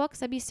notebooks.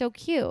 That'd be so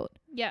cute.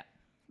 Yeah.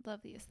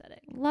 Love the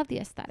aesthetic. Love the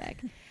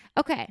aesthetic.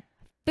 Okay.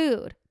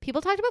 Food.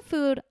 People talked about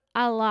food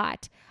a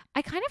lot.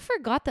 I kind of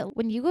forgot that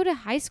when you go to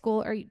high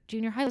school or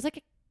junior high, it was like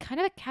a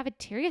kind of a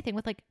cafeteria thing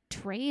with like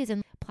trays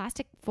and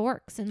plastic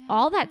forks and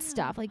all that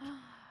stuff. Like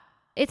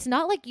it's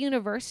not like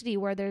university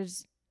where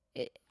there's,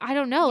 I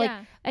don't know. Yeah.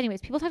 Like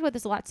anyways, people talk about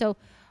this a lot. So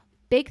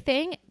big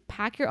thing,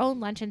 pack your own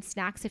lunch and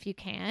snacks if you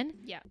can.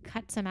 Yeah.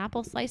 Cut some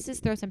apple slices,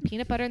 throw some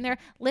peanut butter in there.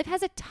 Liv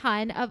has a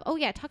ton of,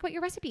 talk about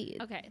your recipes.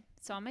 Okay.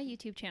 So on my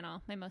YouTube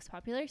channel, my most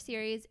popular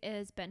series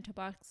is bento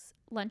box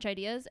lunch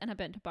ideas. And a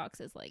bento box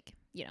is like,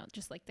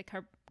 just like the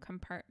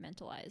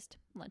compartmentalized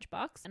lunch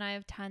box. And I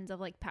have tons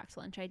of like packed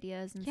lunch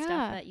ideas and stuff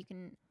that you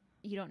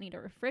don't need to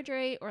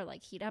refrigerate or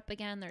like heat up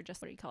again. They're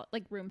just, what do you call it?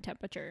 Like room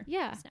temperature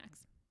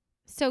snacks.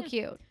 So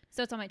cute.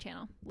 So it's on my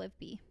channel, Liv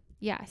B.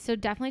 Yeah, so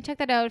definitely check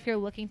that out if you're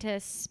looking to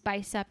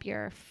spice up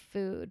your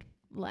food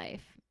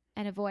life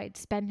and avoid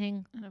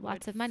spending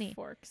lots of money.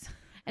 Forks.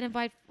 And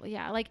avoid,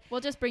 Well,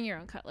 just bring your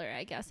own cutlery,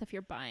 I guess, if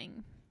you're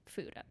buying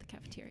food at the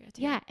cafeteria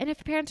too. Yeah, and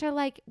if parents are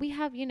like, we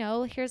have,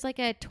 here's like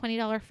a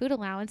 $20 food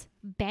allowance,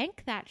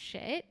 bank that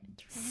shit,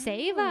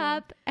 save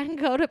up, and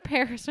go to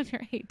Paris when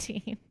you're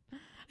 18.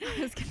 I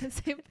was going to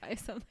say buy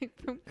something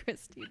from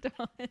Christy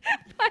Dawn.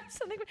 Buy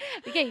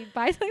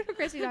something from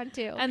Christy Dawn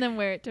too. And then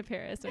wear it to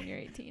Paris when you're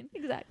 18.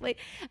 Exactly.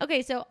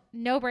 Okay, so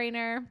no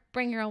brainer.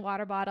 Bring your own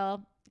water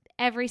bottle.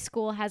 Every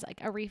school has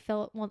like a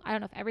refill. Well, I don't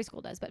know if every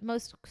school does, but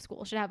most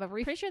schools should have a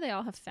refill. Pretty sure they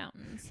all have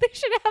fountains. They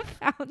should have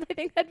fountains. I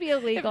think that'd be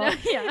illegal.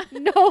 Yeah.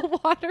 No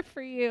water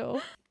for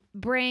you.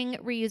 Bring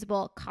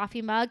reusable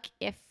coffee mug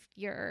if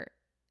you're,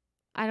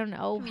 I don't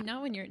know. I mean,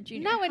 not when you're in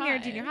junior Not high. when you're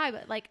in junior high,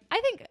 but like I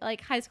think like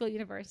high school,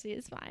 university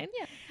is fine.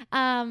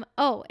 Yeah.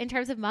 In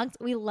terms of mugs,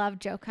 we love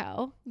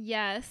Joko.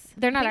 Yes.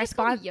 They're not our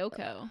sponsor.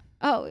 sponsor. Yoko.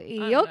 Oh,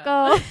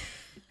 Yoko.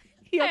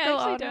 I Yoko actually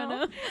Ono. don't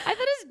know. I thought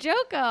it was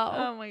Joko.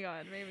 Oh my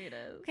god, maybe it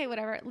is. Okay,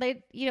 whatever.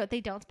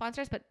 They don't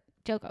sponsor us, but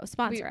Joko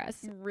sponsor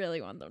us.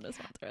 Really want them to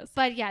sponsor us.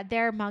 But yeah,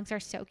 their mugs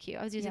are so cute.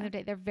 I was using them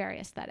today. They're very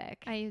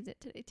aesthetic. I used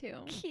it today too.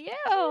 Cute.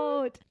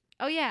 Oh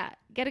yeah,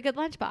 get a good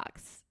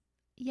lunchbox.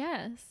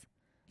 Yes.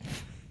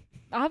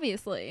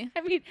 Obviously. I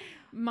mean,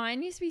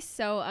 mine used to be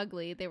so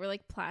ugly. They were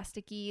like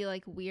plasticky,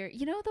 like weird.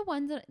 You know the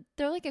ones that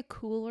they're like a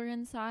cooler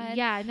inside?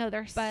 yeah, no,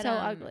 they're so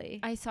ugly.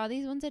 I saw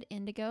these ones at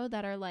Indigo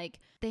that are like,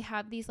 they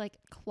have these like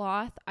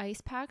cloth ice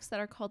packs that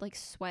are called like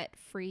sweat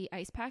free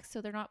ice packs. So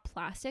they're not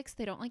plastics.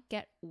 They don't like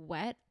get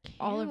wet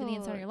all over the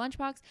inside of your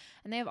lunchbox.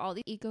 And they have all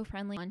the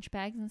eco-friendly lunch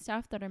bags and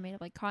stuff that are made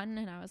of like cotton.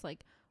 And I was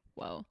like,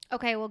 whoa.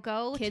 Okay, well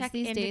go Kids check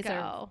these Indigo days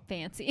are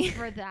fancy.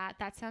 for that.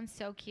 That sounds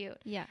so cute.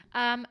 Yeah.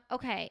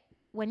 Okay.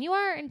 When you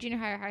are in junior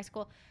high or high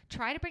school,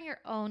 try to bring your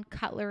own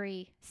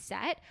cutlery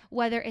set,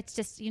 whether it's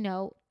just,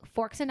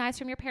 forks and knives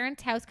from your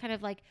parents' house kind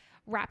of like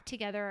wrapped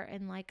together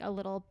in like a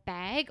little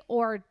bag,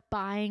 or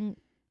buying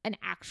an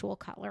actual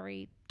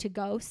cutlery to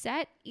go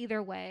set.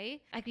 Either way,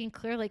 I mean,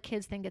 clearly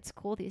kids think it's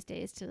cool these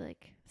days to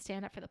like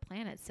stand up for the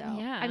planet. So,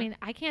 yeah. I mean,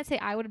 I can't say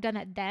I would have done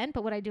that then,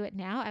 but would I do it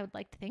now? I would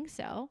like to think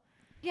so.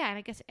 Yeah, and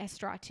I guess a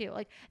straw too.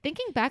 Like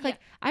thinking back, like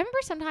I remember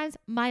sometimes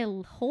my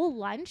whole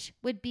lunch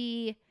would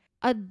be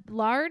a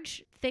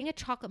large thing of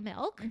chocolate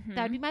milk.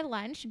 That would be my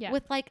lunch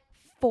with like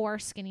 4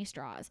 skinny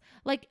straws.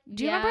 Like,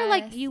 do you remember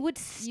like you would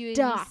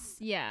stuff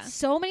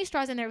so many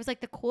straws in there? It was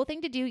like the cool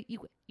thing to do.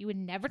 You would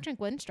never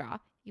drink one straw.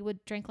 You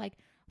would drink like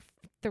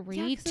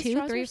 3,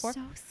 2, 3, 4.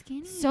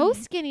 So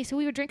skinny. So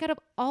we would drink out of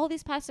all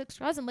these plastic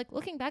straws. And like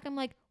looking back, I'm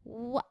like,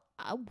 what?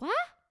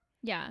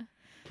 Yeah.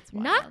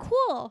 Not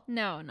cool.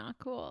 No, not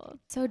cool.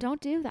 So don't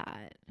do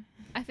that.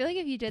 I feel like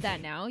if you did that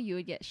now, you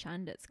would get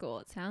shunned at school.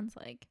 It sounds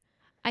like.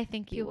 I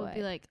think you would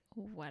be like,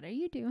 what are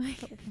you doing?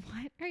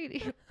 What are you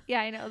doing?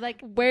 Yeah, I know.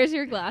 Like, where's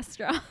your glass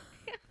straw?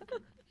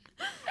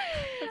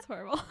 That's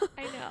horrible.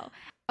 I know.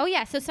 Oh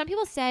yeah. So some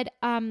people said,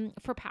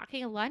 for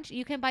packing a lunch,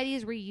 you can buy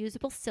these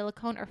reusable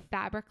silicone or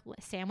fabric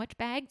sandwich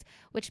bags,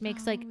 which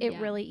makes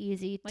it really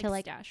easy to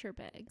like stasher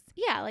bags.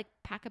 Yeah. Like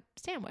pack a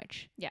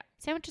sandwich. Yeah.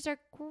 Sandwiches are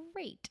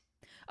great.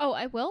 Oh,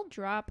 I will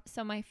drop.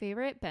 So my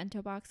favorite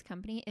bento box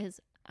company is,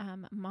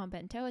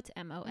 Monbento. It's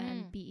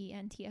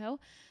MONBENTO.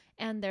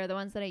 And they're the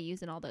ones that I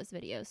use in all those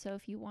videos. So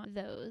if you want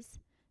those,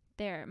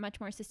 they're much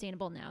more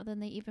sustainable now than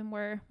they even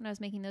were when I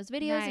was making those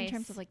videos in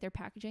terms of like their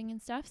packaging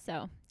and stuff.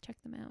 So check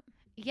them out.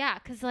 Yeah,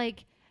 because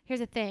like,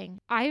 here's the thing.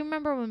 I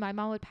remember when my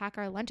mom would pack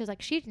our lunches,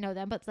 like she'd know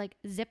them, but it's like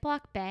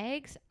Ziploc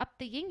bags up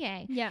the yin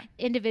yang. Yeah.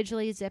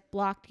 Individually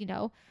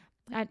Ziplocked,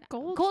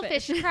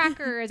 goldfish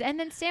crackers, and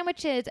then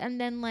sandwiches,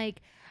 and then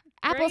like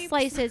apple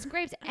slices,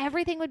 grapes.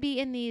 Everything would be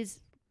in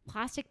these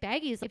plastic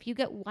baggies. If you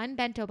get one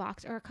bento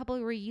box or a couple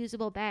of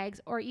reusable bags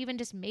or even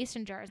just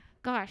mason jars,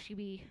 gosh, you'd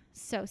be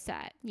so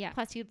set. Yeah.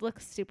 Plus you'd look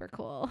super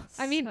cool.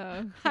 So I mean,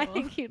 cool. I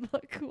think you'd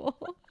look cool.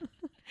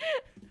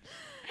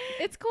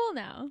 It's cool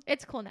now.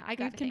 It's cool now. I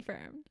got it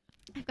confirmed.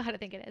 I've got to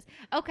think it is.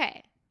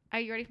 Okay. Are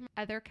you ready for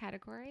my other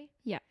category?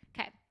 Yeah.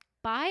 Okay.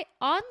 buy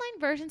online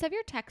versions of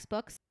your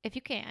textbooks if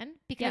you can,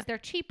 because Yeah. they're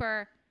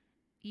cheaper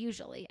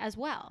usually as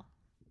well.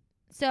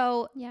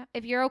 So Yeah.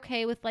 if you're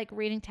okay with like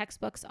reading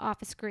textbooks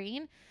off a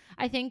screen,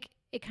 I think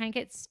it kind of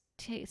gets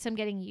some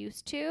getting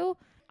used to.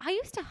 I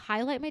used to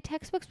highlight my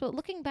textbooks, but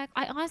looking back,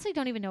 I honestly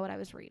don't even know what I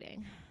was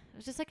reading. It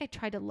was just like I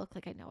tried to look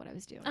like I know what I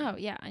was doing. Oh,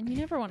 yeah. And you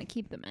never want to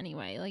keep them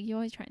anyway. Like, you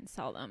always try and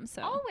sell them.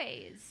 So,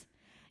 Always.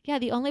 Yeah,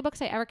 the only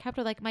books I ever kept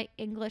were like my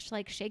English,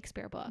 like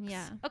Shakespeare books.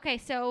 Yeah. Okay,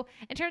 so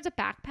in terms of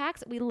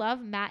backpacks, we love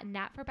Matt and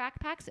Nat for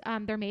backpacks.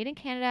 They're made in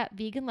Canada,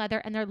 vegan leather,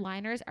 and their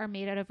liners are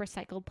made out of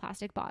recycled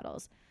plastic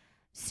bottles.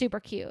 Super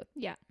cute.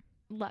 yeah.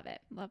 Love it.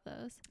 Love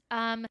those.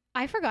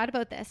 I forgot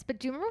about this, but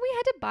do you remember we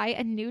had to buy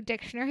a new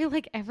dictionary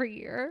like every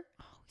year?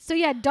 So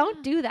yeah,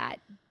 don't do that.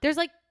 There's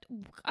like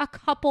a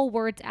couple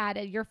words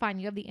added. You're fine.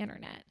 You have the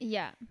internet.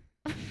 Yeah.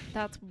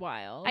 That's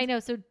wild. I know.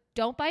 So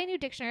don't buy a new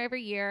dictionary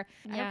every year.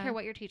 I don't Yeah. care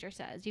what your teacher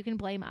says. You can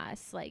blame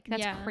us. Like,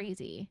 that's Yeah.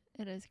 crazy.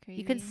 It is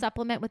crazy. You can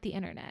supplement with the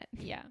internet.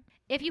 Yeah.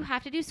 If you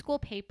have to do school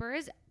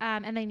papers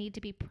and they need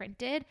to be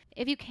printed,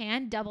 if you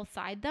can, double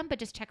side them, but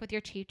just check with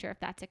your teacher if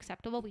that's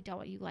acceptable. We don't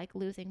want you like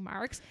losing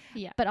marks.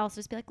 Yeah. But also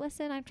just be like,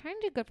 listen, I'm trying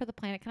to do good for the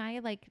planet. Can I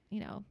like,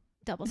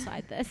 double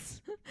side this?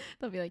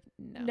 They'll be like,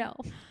 no. No.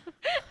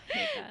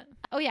 Hate that.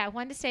 Oh yeah, I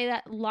wanted to say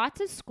that lots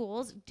of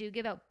schools do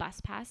give out bus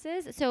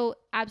passes. So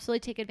absolutely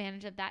take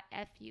advantage of that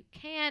if you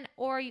can,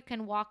 or you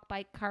can walk,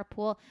 bike,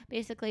 carpool.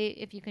 Basically,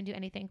 if you can do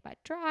anything but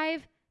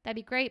drive, that'd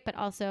be great. But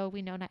also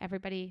we know not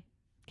everybody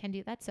can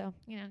do that. So,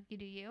 you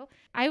do you.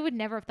 I would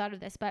never have thought of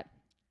this, but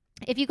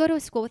if you go to a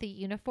school with a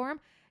uniform,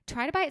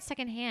 try to buy it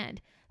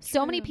secondhand.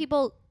 So many True.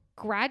 people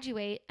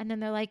graduate and then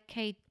they're like,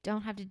 okay,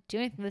 don't have to do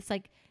anything. It's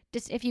like,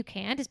 just if you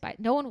can, just buy it.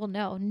 No one will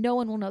know. No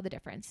one will know the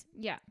difference.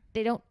 Yeah.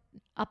 They don't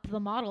up the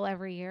model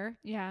every year.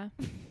 Yeah.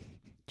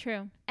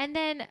 True. And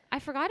then I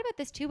forgot about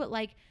this too, but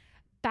like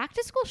back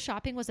to school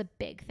shopping was a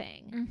big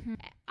thing. Mm-hmm.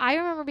 I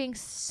remember being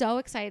so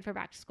excited for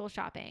back to school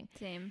shopping.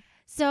 Same.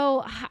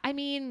 So, I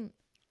mean,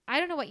 I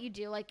don't know what you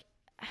do. Like,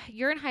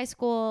 you're in high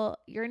school,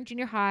 you're in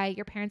junior high,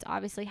 your parents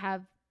obviously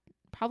have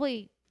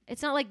probably,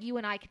 it's not like you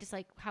and I could just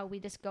like how we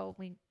just go,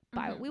 we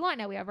buy what we want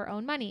now. We have our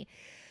own money.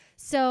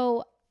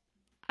 So,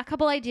 a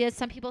couple ideas.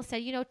 Some people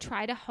said,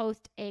 try to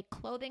host a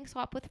clothing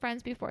swap with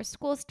friends before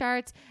school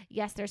starts.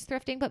 Yes, there's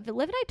thrifting, but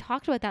Liv and I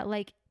talked about that.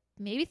 Like,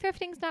 maybe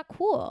thrifting's not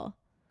cool.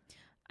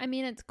 I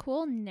mean, it's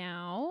cool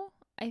now,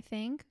 I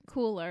think.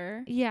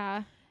 Cooler.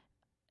 Yeah.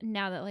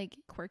 Now that like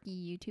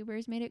quirky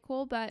YouTubers made it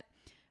cool. But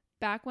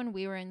back when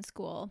we were in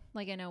school,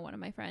 like I know one of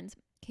my friends,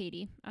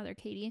 Katie,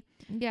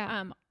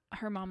 Yeah.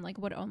 her mom like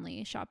would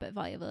only shop at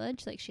Value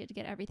Village. Like she had to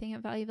get everything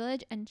at Value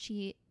Village and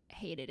she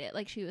hated it.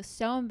 Like she was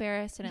so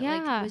embarrassed and it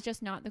like was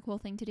just not the cool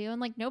thing to do. And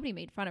like nobody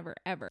made fun of her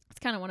ever. It's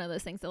kind of one of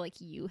those things that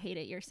like you hate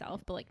it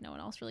yourself, but like no one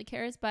else really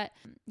cares. But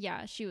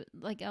yeah, she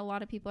like a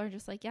lot of people are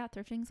just like, yeah,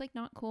 thrifting's like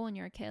not cool when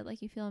you're a kid.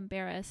 Like you feel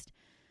embarrassed.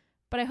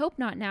 But I hope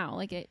not now.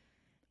 Like I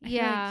feel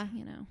like,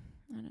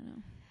 I don't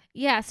know.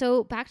 Yeah,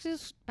 so back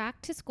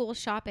to school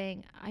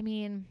shopping. I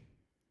mean,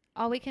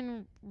 all we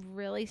can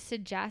really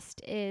suggest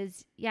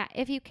is,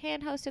 if you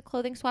can host a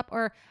clothing swap,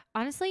 or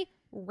honestly,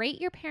 rate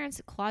your parents'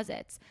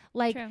 closets.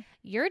 Like, True.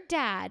 your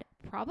dad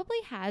probably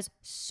has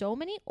so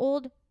many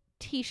old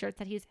t-shirts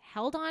that he's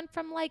held on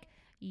from like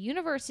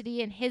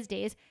university in his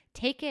days.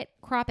 Take it,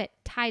 crop it,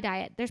 tie-dye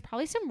it. There's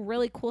probably some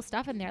really cool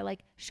stuff in there.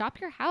 Like, shop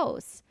your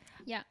house.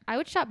 Yeah. I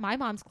would shop my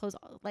mom's clothes,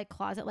 like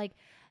closet. Like,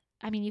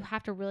 I mean, you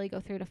have to really go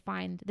through to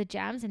find the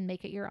gems and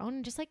make it your own,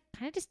 and just like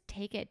kind of just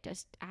take it.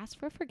 Just ask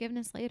for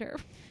forgiveness later.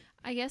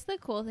 I guess the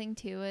cool thing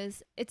too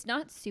is it's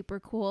not super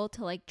cool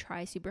to like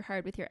try super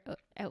hard with your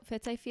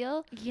outfits. I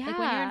feel Yeah. like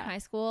when you're in high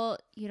school,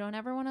 you don't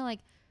ever want to like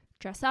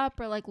dress up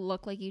or like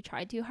look like you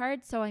tried too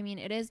hard. So I mean,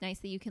 it is nice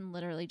that you can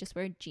literally just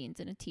wear jeans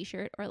and a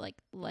t-shirt or like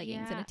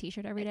leggings and a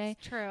t-shirt every day.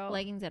 It's true.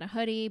 Leggings and a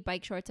hoodie,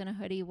 bike shorts and a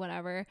hoodie,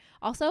 whatever.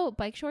 Also,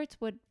 bike shorts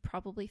would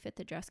probably fit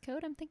the dress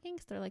code, I'm thinking,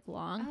 because they're like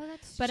long. Oh,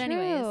 that's But true.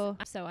 anyways,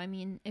 so I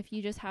mean, if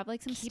you just have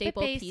like some Keep it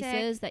staple basic.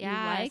 pieces that you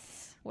like,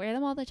 Yes. wear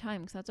them all the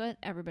time because that's what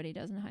everybody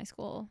does in high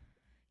school.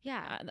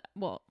 Yeah.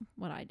 Well,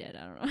 what I did, I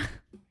don't know.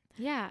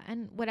 Yeah.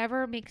 And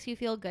whatever makes you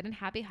feel good and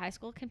happy, high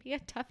school can be a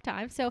tough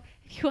time. So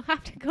if you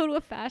have to go to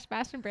a fast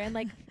fashion brand,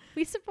 like,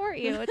 we support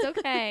you. It's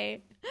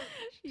okay.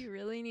 You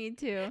really need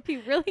to.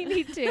 You really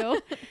need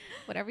to.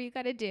 Whatever you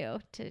got to do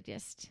to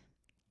just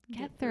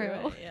get through.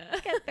 it, yeah.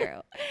 Get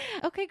through.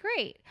 Okay,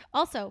 great.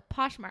 Also,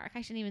 Poshmark. I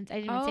didn't even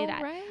say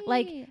that. Right.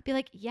 Like, be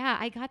like, yeah,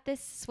 I got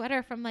this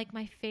sweater from like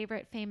my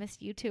favorite famous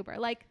YouTuber.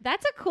 Like,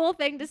 that's a cool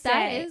thing to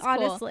say. is cool.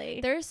 Honestly,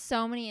 There's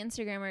so many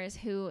Instagrammers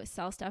who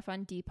sell stuff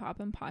on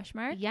Depop and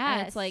Poshmark. Yes.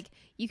 And it's like,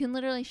 you can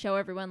literally show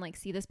everyone, like,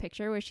 see this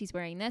picture where she's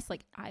wearing this.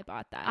 Like, I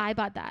bought that. I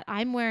bought that.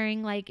 I'm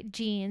wearing like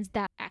jeans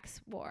that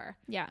X wore.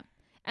 Yeah.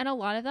 And a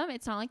lot of them,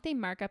 it's not like they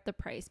mark up the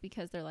price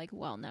because they're like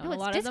well known. No, A it's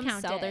lot of them sell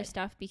their discounted.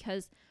 stuff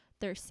because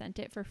they're sent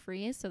it for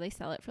free. So they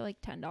sell it for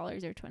like $10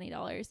 or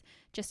 $20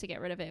 just to get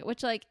rid of it,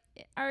 which like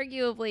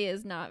arguably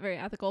is not very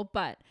ethical,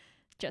 but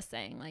just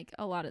saying, like,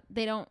 a lot of,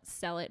 they don't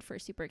sell it for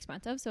super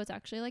expensive. So it's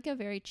actually like a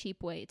very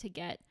cheap way to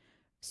get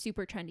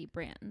super trendy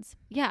brands.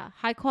 Yeah,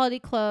 high quality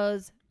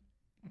clothes.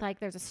 Like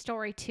there's a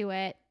story to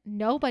it.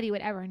 Nobody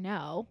would ever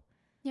know.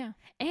 Yeah.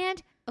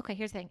 And okay,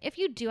 here's the thing. If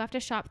you do have to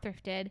shop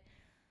thrifted,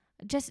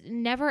 just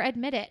never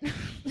admit it.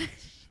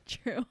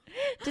 True.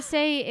 Just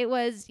say it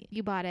was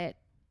you bought it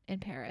in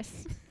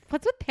Paris.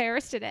 What's with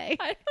Paris today?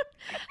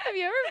 Have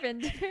you ever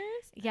been to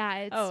Paris? Yeah,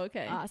 it's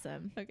okay.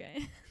 awesome.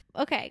 Okay.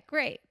 Okay,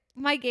 great.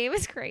 My game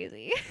is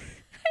crazy.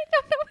 I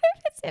don't know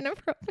if it's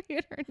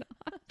inappropriate or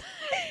not.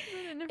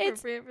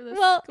 Inappropriate for this.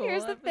 Well, school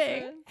here's the episode.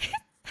 thing.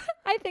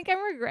 I think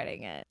I'm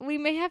regretting it. We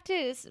may have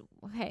to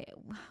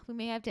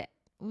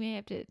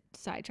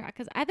sidetrack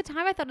because at the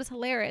time I thought it was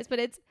hilarious, but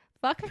it's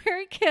Fuck,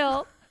 Marry,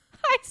 Kill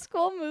High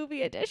School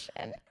Movie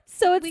Edition.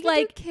 So it's We could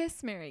like do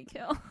Kiss, Marry,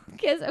 Kill.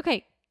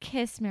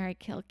 Kiss, Marry,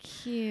 Kill,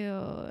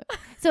 cute.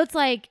 So it's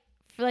like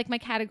for like my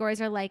categories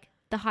are like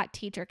the hot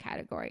teacher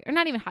category, or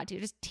not even hot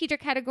teacher, just teacher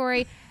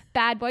category,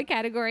 bad boy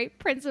category,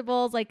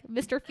 principals like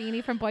Mr.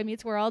 Feeney from Boy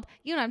Meets World.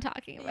 You know what I'm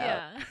talking about.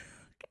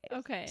 Yeah.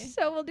 Okay.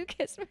 So we'll do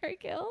Kiss, Marry,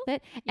 Kill.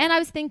 And I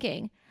was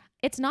thinking,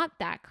 it's not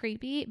that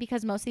creepy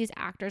because most of these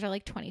actors are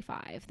like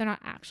 25. They're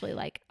not actually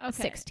like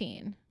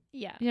 16.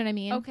 Yeah. You know what I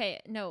mean? Okay.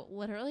 No,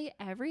 literally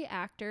every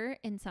actor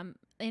in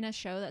a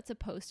show that's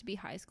supposed to be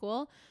high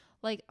school,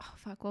 like, oh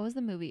fuck, what was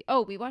the movie?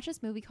 Oh, we watched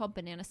this movie called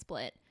Banana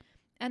Split,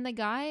 and the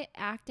guy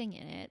acting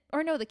in it,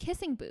 or no, The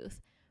Kissing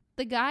Booth.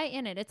 The guy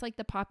in it, it's like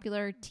the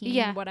popular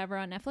teen whatever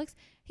on Netflix.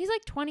 He's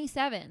like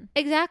 27.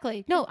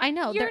 Exactly. No, I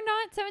know. You're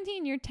not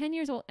 17. You're 10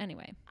 years old.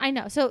 Anyway. I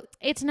know. So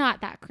it's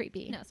not that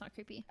creepy. No, it's not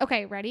creepy.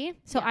 Okay, ready?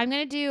 So Yeah. I'm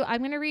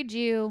going to read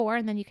you 4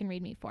 and then you can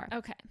read me 4.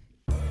 Okay.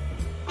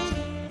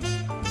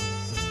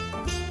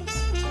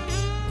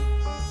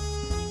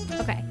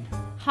 Okay.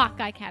 Hot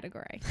guy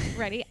category.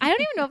 Ready? I don't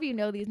even know if you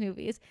know these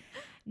movies.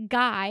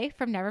 Guy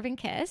from Never Been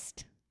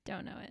Kissed.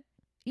 Don't know it.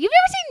 You've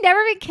never seen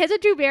Never Been Kissed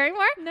with Drew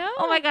Barrymore? No.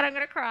 Oh my God, I'm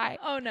going to cry.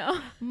 Oh no.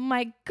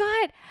 My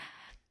God.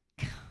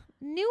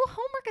 New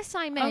homework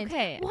assignment.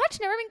 Okay. Watch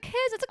Never Been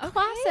Kissed. It's a Okay.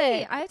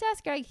 classic. I have to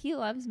ask Greg. He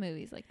loves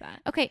movies like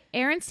that. Okay.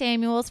 Aaron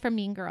Samuels from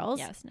Mean Girls.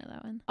 Yes, know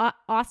that one.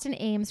 Austin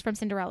Ames from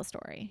Cinderella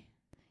Story.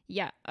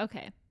 Yeah.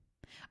 Okay.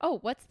 Oh,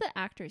 what's the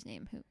actor's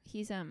name? Who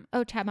he's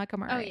Oh, Chad Michael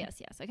Murray. Oh yes.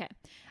 Okay.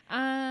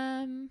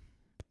 I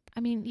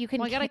mean, you can.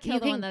 Well, I gotta kill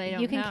the one that I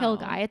don't You can kill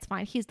know. Guy. It's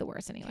fine. He's the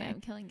worst Okay, anyway.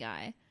 I'm killing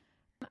Guy.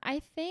 I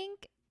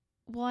think.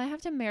 Well, I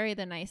have to marry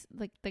the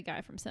the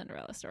guy from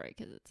Cinderella Story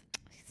because it's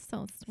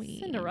So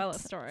sweet. Cinderella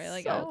Story.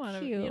 Like So I want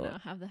to,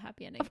 cute. have the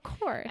happy ending. Of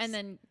course. And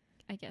then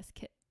I guess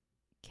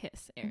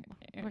kiss Aaron.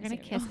 we're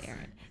gonna Samuels. kiss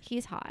Aaron.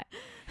 He's hot.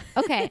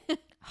 Okay.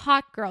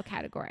 Hot girl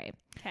category.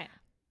 Okay.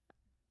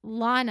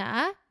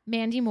 Lana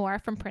Mandy Moore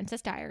from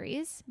Princess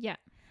Diaries. Yeah.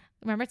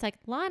 Remember, it's like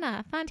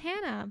Lana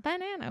Fontana,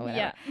 banana, whatever.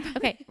 Yeah.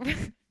 Okay.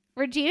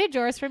 Regina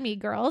George from Mean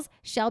Girls.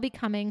 Shelby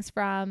Cummings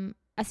from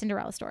A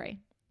Cinderella Story.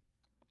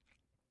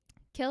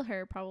 Kill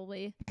her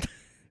probably.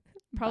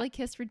 Probably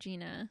kiss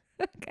Regina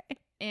Okay.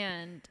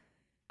 and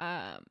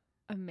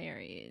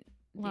marry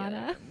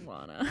Lana.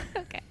 Lana.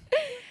 Okay.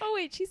 Oh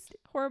wait, she's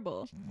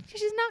horrible.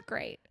 She's not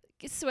great.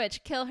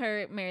 Switch. Kill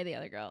her. Marry the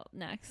other girl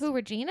next. Who,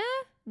 Regina?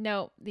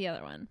 No, the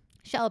other one.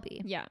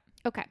 Shelby. Yeah.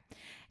 Okay.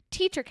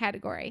 Teacher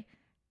category.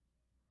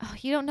 Oh,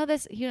 you don't know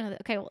this. You know.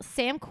 Okay. Well,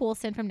 Sam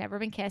Coulson from Never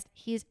Been Kissed.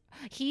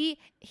 He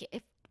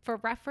for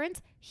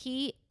reference,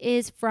 he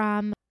is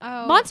from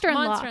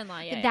Monster-in-Law. Monster-in-Law.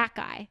 Yeah. that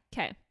guy.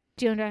 Okay.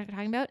 Do you know what I'm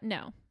talking about?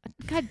 No.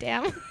 God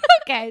damn.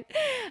 Okay.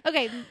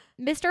 Okay.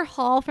 Mr.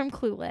 Hall from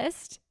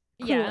Clueless.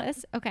 Yeah.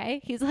 Clueless. Okay.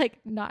 He's like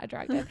not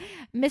attractive.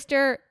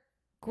 Mr.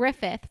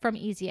 Griffith from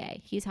Easy A.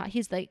 He's hot.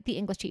 He's like the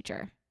English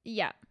teacher.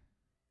 Yeah.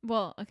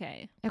 Well,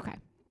 okay. Okay.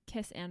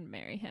 Kiss and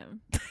marry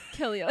him.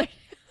 Kill the other.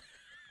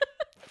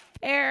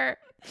 Fair.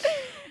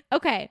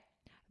 Okay.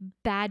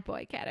 Bad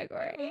boy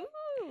category.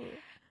 Ooh.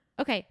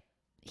 Okay.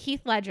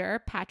 Heath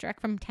Ledger, Patrick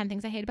from 10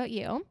 Things I Hate About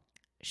You.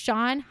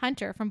 Sean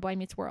Hunter from Boy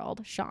Meets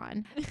World.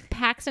 Sean.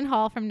 Paxton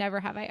Hall from Never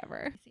Have I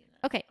Ever.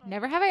 Okay.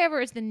 Never Have I Ever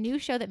is the new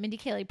show that Mindy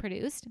Kaling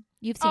produced.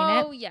 You've seen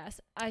it. Oh yes,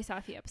 I saw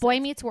a few episodes. Boy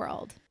Meets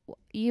World.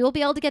 You'll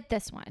be able to get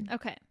this one.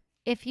 Okay.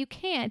 If you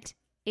can't,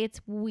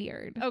 it's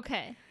weird.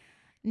 Okay.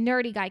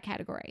 Nerdy guy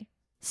category.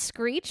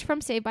 Screech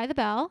from Saved by the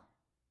Bell.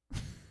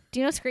 Do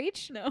you know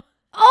Screech? No.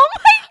 Oh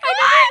my I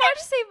God! never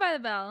watched Saved by the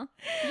Bell.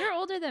 You're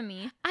older than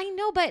me. I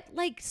know, but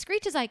like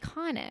Screech is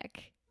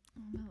iconic.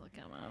 I'm gonna look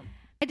him up.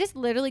 I just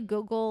literally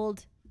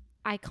Googled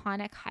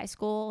iconic high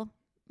school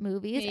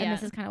movies, and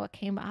this Yeah. is kind of what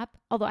came up.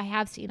 Although I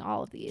have seen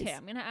all of these. Okay,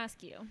 I'm gonna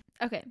ask you.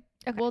 Okay.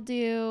 Okay. We'll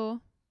do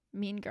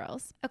Mean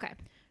Girls. Okay.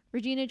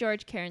 Regina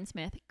George, Karen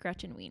Smith,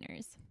 Gretchen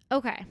Wieners.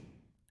 Okay.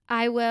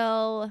 I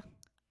will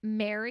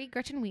marry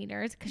Gretchen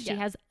Wieners because she Yeah.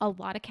 has a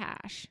lot of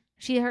cash.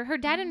 Her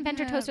dad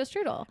invented Yeah. Toaster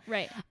Strudel.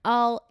 Right.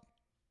 I'll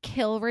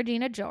kill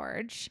Regina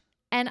George,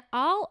 and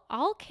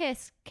I'll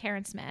kiss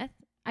Karen Smith.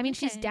 I mean,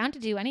 she's Okay. down to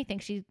do anything.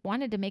 She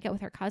wanted to make it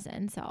with her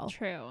cousin, so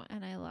True.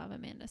 And I love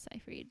Amanda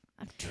Seyfried.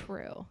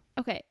 true.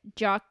 Okay.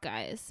 Jock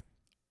guys.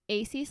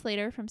 AC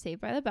Slater from Saved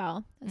by the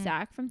Bell, Mm.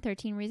 Zach from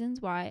 13 Reasons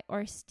Why,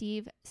 or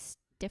Steve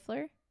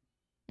Stifler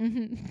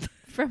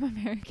from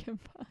American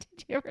Pie.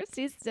 Did you ever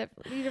see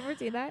Stifler? Did you ever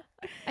see that?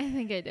 I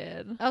think I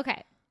did.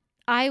 Okay.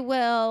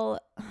 I'll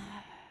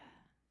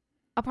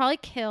probably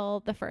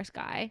kill the first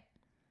guy.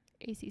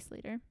 AC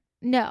Slater.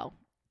 No,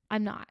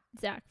 I'm not.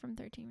 Zach from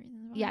 13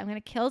 Reasons Why. Yeah, I'm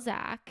going to kill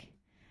Zach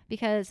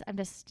because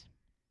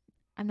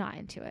I'm not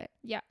into it.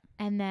 Yeah.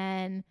 And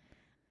then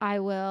I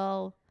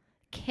will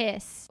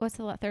kiss. What's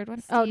the third one?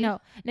 Steve. Oh, no.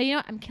 No, you know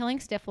what? I'm killing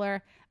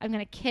Stifler. I'm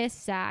going to kiss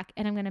Zach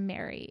and I'm going to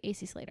marry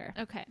AC Slater.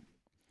 Okay.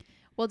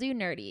 We'll do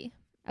nerdy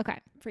Okay.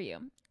 for you.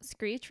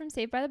 Screech from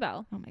Saved by the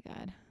Bell. Oh, my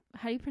God.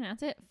 How do you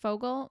pronounce it?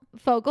 Fogel?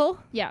 Fogel?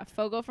 Yeah,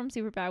 Fogel from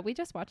Superbad. We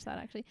just watched that,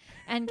 actually.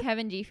 And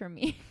Kevin G from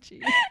Me.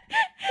 G.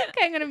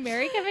 Okay, I'm going to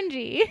marry Kevin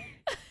G.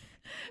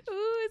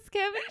 Ooh, it's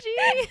Kevin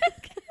G.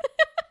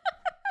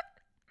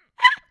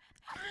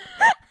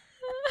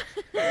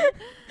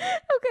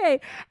 Okay,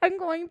 I'm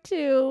going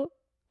to.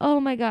 Oh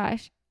my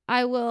gosh,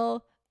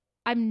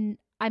 I'm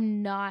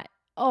not.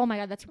 Oh my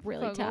God, that's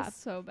really Fogel's tough.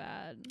 so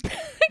bad.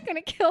 I'm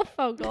gonna kill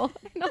Fogel.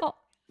 No,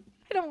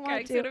 I don't want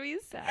Greg's to. gonna be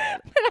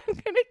sad. But I'm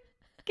gonna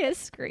kiss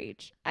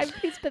Screech.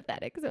 He's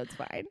pathetic, so it's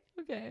fine.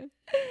 Okay.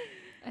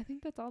 I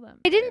think that's all them.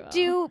 I didn't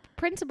do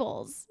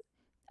principals.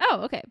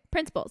 Oh, okay.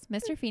 Principals.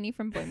 Mr. Feeney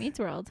from Boy Meets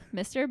World.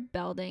 Mr.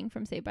 Belding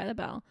from Saved by the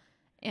Bell.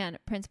 And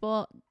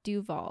Principal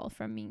Duval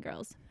from Mean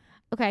Girls.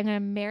 Okay, I'm gonna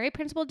marry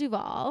Principal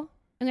Duval.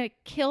 I'm gonna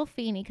kill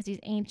Feeney because he's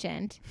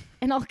ancient,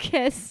 and I'll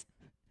kiss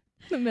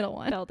the middle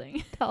one,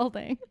 Belding.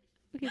 Belding.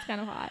 He's kind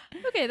of hot.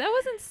 Okay, that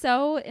wasn't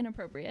so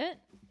inappropriate.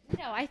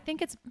 No, I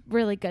think it's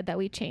really good that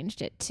we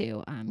changed it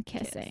to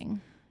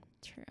kissing.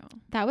 True.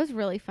 That was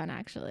really fun,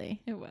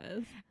 actually. It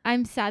was.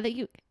 I'm sad that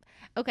you.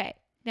 Okay,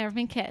 never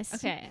been kissed.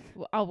 Okay,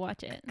 I'll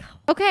watch it.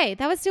 Okay,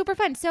 that was super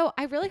fun. So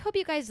I really hope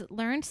you guys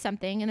learned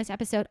something in this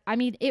episode. I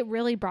mean, it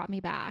really brought me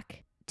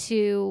back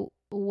to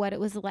what it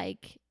was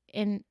like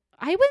in.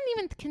 I wasn't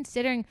even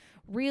considering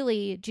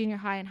really junior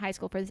high and high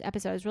school for this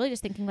episode. I was really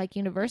just thinking like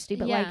university,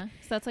 but yeah,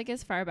 so that's like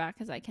as far back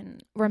as I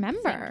can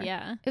remember. think.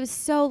 Yeah. It was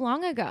so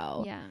long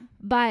ago. Yeah.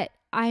 But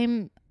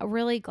I'm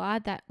really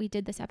glad that we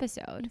did this Me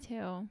episode.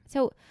 too.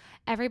 So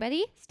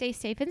everybody stay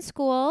safe in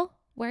school.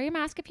 Wear your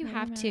mask if you Wear your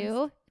have mask.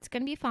 to. It's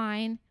going to be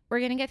fine. We're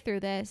going to get through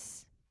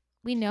this.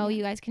 We know Yeah.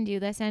 you guys can do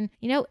this and,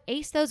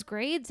 ace those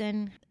grades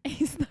and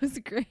Ace those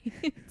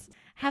grades.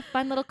 have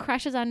fun little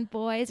crushes on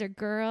boys or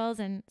girls.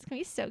 And it's going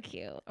to be so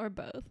cute. Or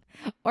both.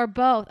 Or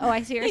both. Oh,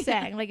 I see what you're Yeah.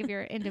 saying. Like if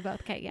you're into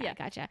both. Okay. Yeah, Yeah.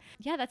 Gotcha.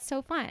 Yeah, that's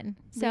so fun.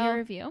 Read a So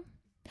review.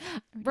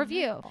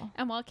 review.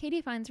 And while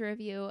Katie finds a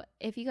review,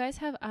 if you guys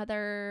have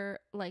other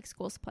like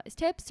school supplies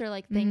tips or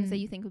like things that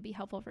you think would be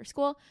helpful for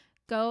school,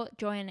 go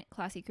join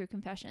Classy Crew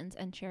Confessions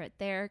and share it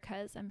there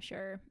because I'm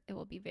sure it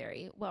will be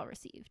very well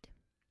received.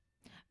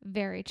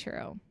 Very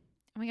true.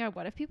 Oh my God,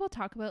 what if people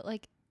talk about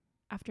like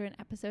after an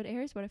episode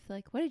airs? What if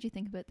like, what did you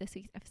think about this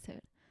week's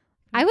episode?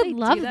 I If would they do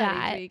love each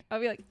that. week, I'll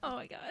be like, oh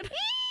my God.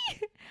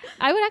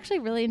 I would actually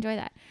really enjoy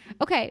that.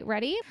 Okay,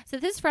 ready? So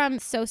this is from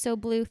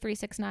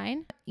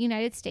SoSoBlue369,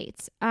 United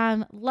States.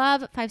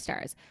 Love 5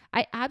 stars.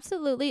 I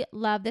absolutely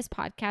love this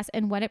podcast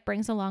and what it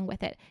brings along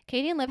with it.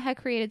 Katie and Liv have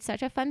created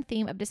such a fun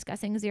theme of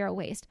discussing zero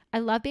waste. I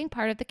love being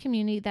part of the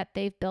community that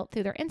they've built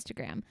through their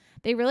Instagram.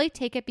 They really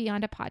take it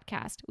beyond a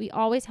podcast. We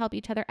always help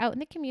each other out in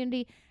the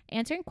community,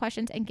 answering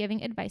questions and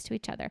giving advice to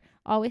each other.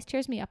 Always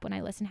cheers me up when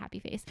I listen. Happy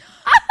face.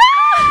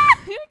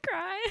 I'm gonna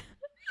cry.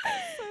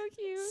 So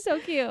cute. So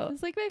cute.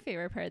 It's like my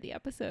favorite part of the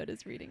episode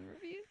is reading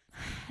reviews.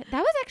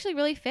 That was actually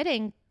really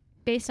fitting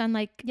based on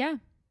Yeah.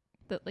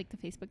 The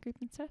Facebook group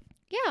and stuff.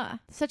 Yeah,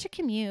 such a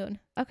commune.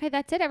 Okay,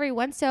 that's it,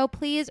 everyone. So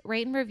please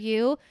rate and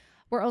review.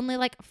 We're only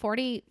like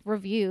 40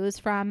 reviews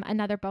from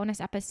another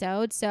bonus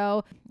episode.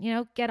 So,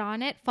 get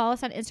on it. Follow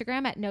us on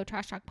Instagram at No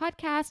Trash Talk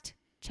Podcast.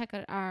 Check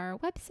out our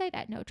website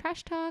at No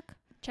Trash Talk.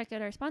 Check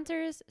out our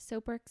sponsors,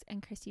 Soapworks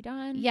and Christy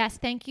Dawn. Yes,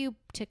 thank you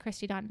to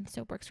Christy Dawn and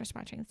Soapworks for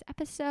sponsoring this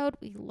episode.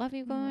 We love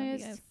you We love you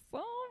guys, guys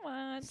so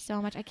much.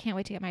 so much. I can't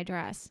wait to get my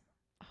dress.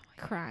 Oh my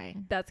God.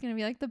 Crying. That's going to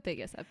be like the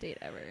biggest update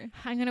ever.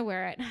 I'm going to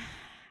wear it.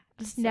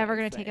 Just so never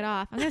going to take it excited.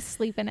 off. I'm going to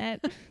sleep in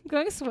it. I'm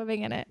going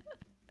swimming in it.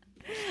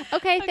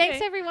 Okay, thanks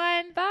Okay.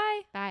 everyone.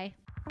 Bye. Bye.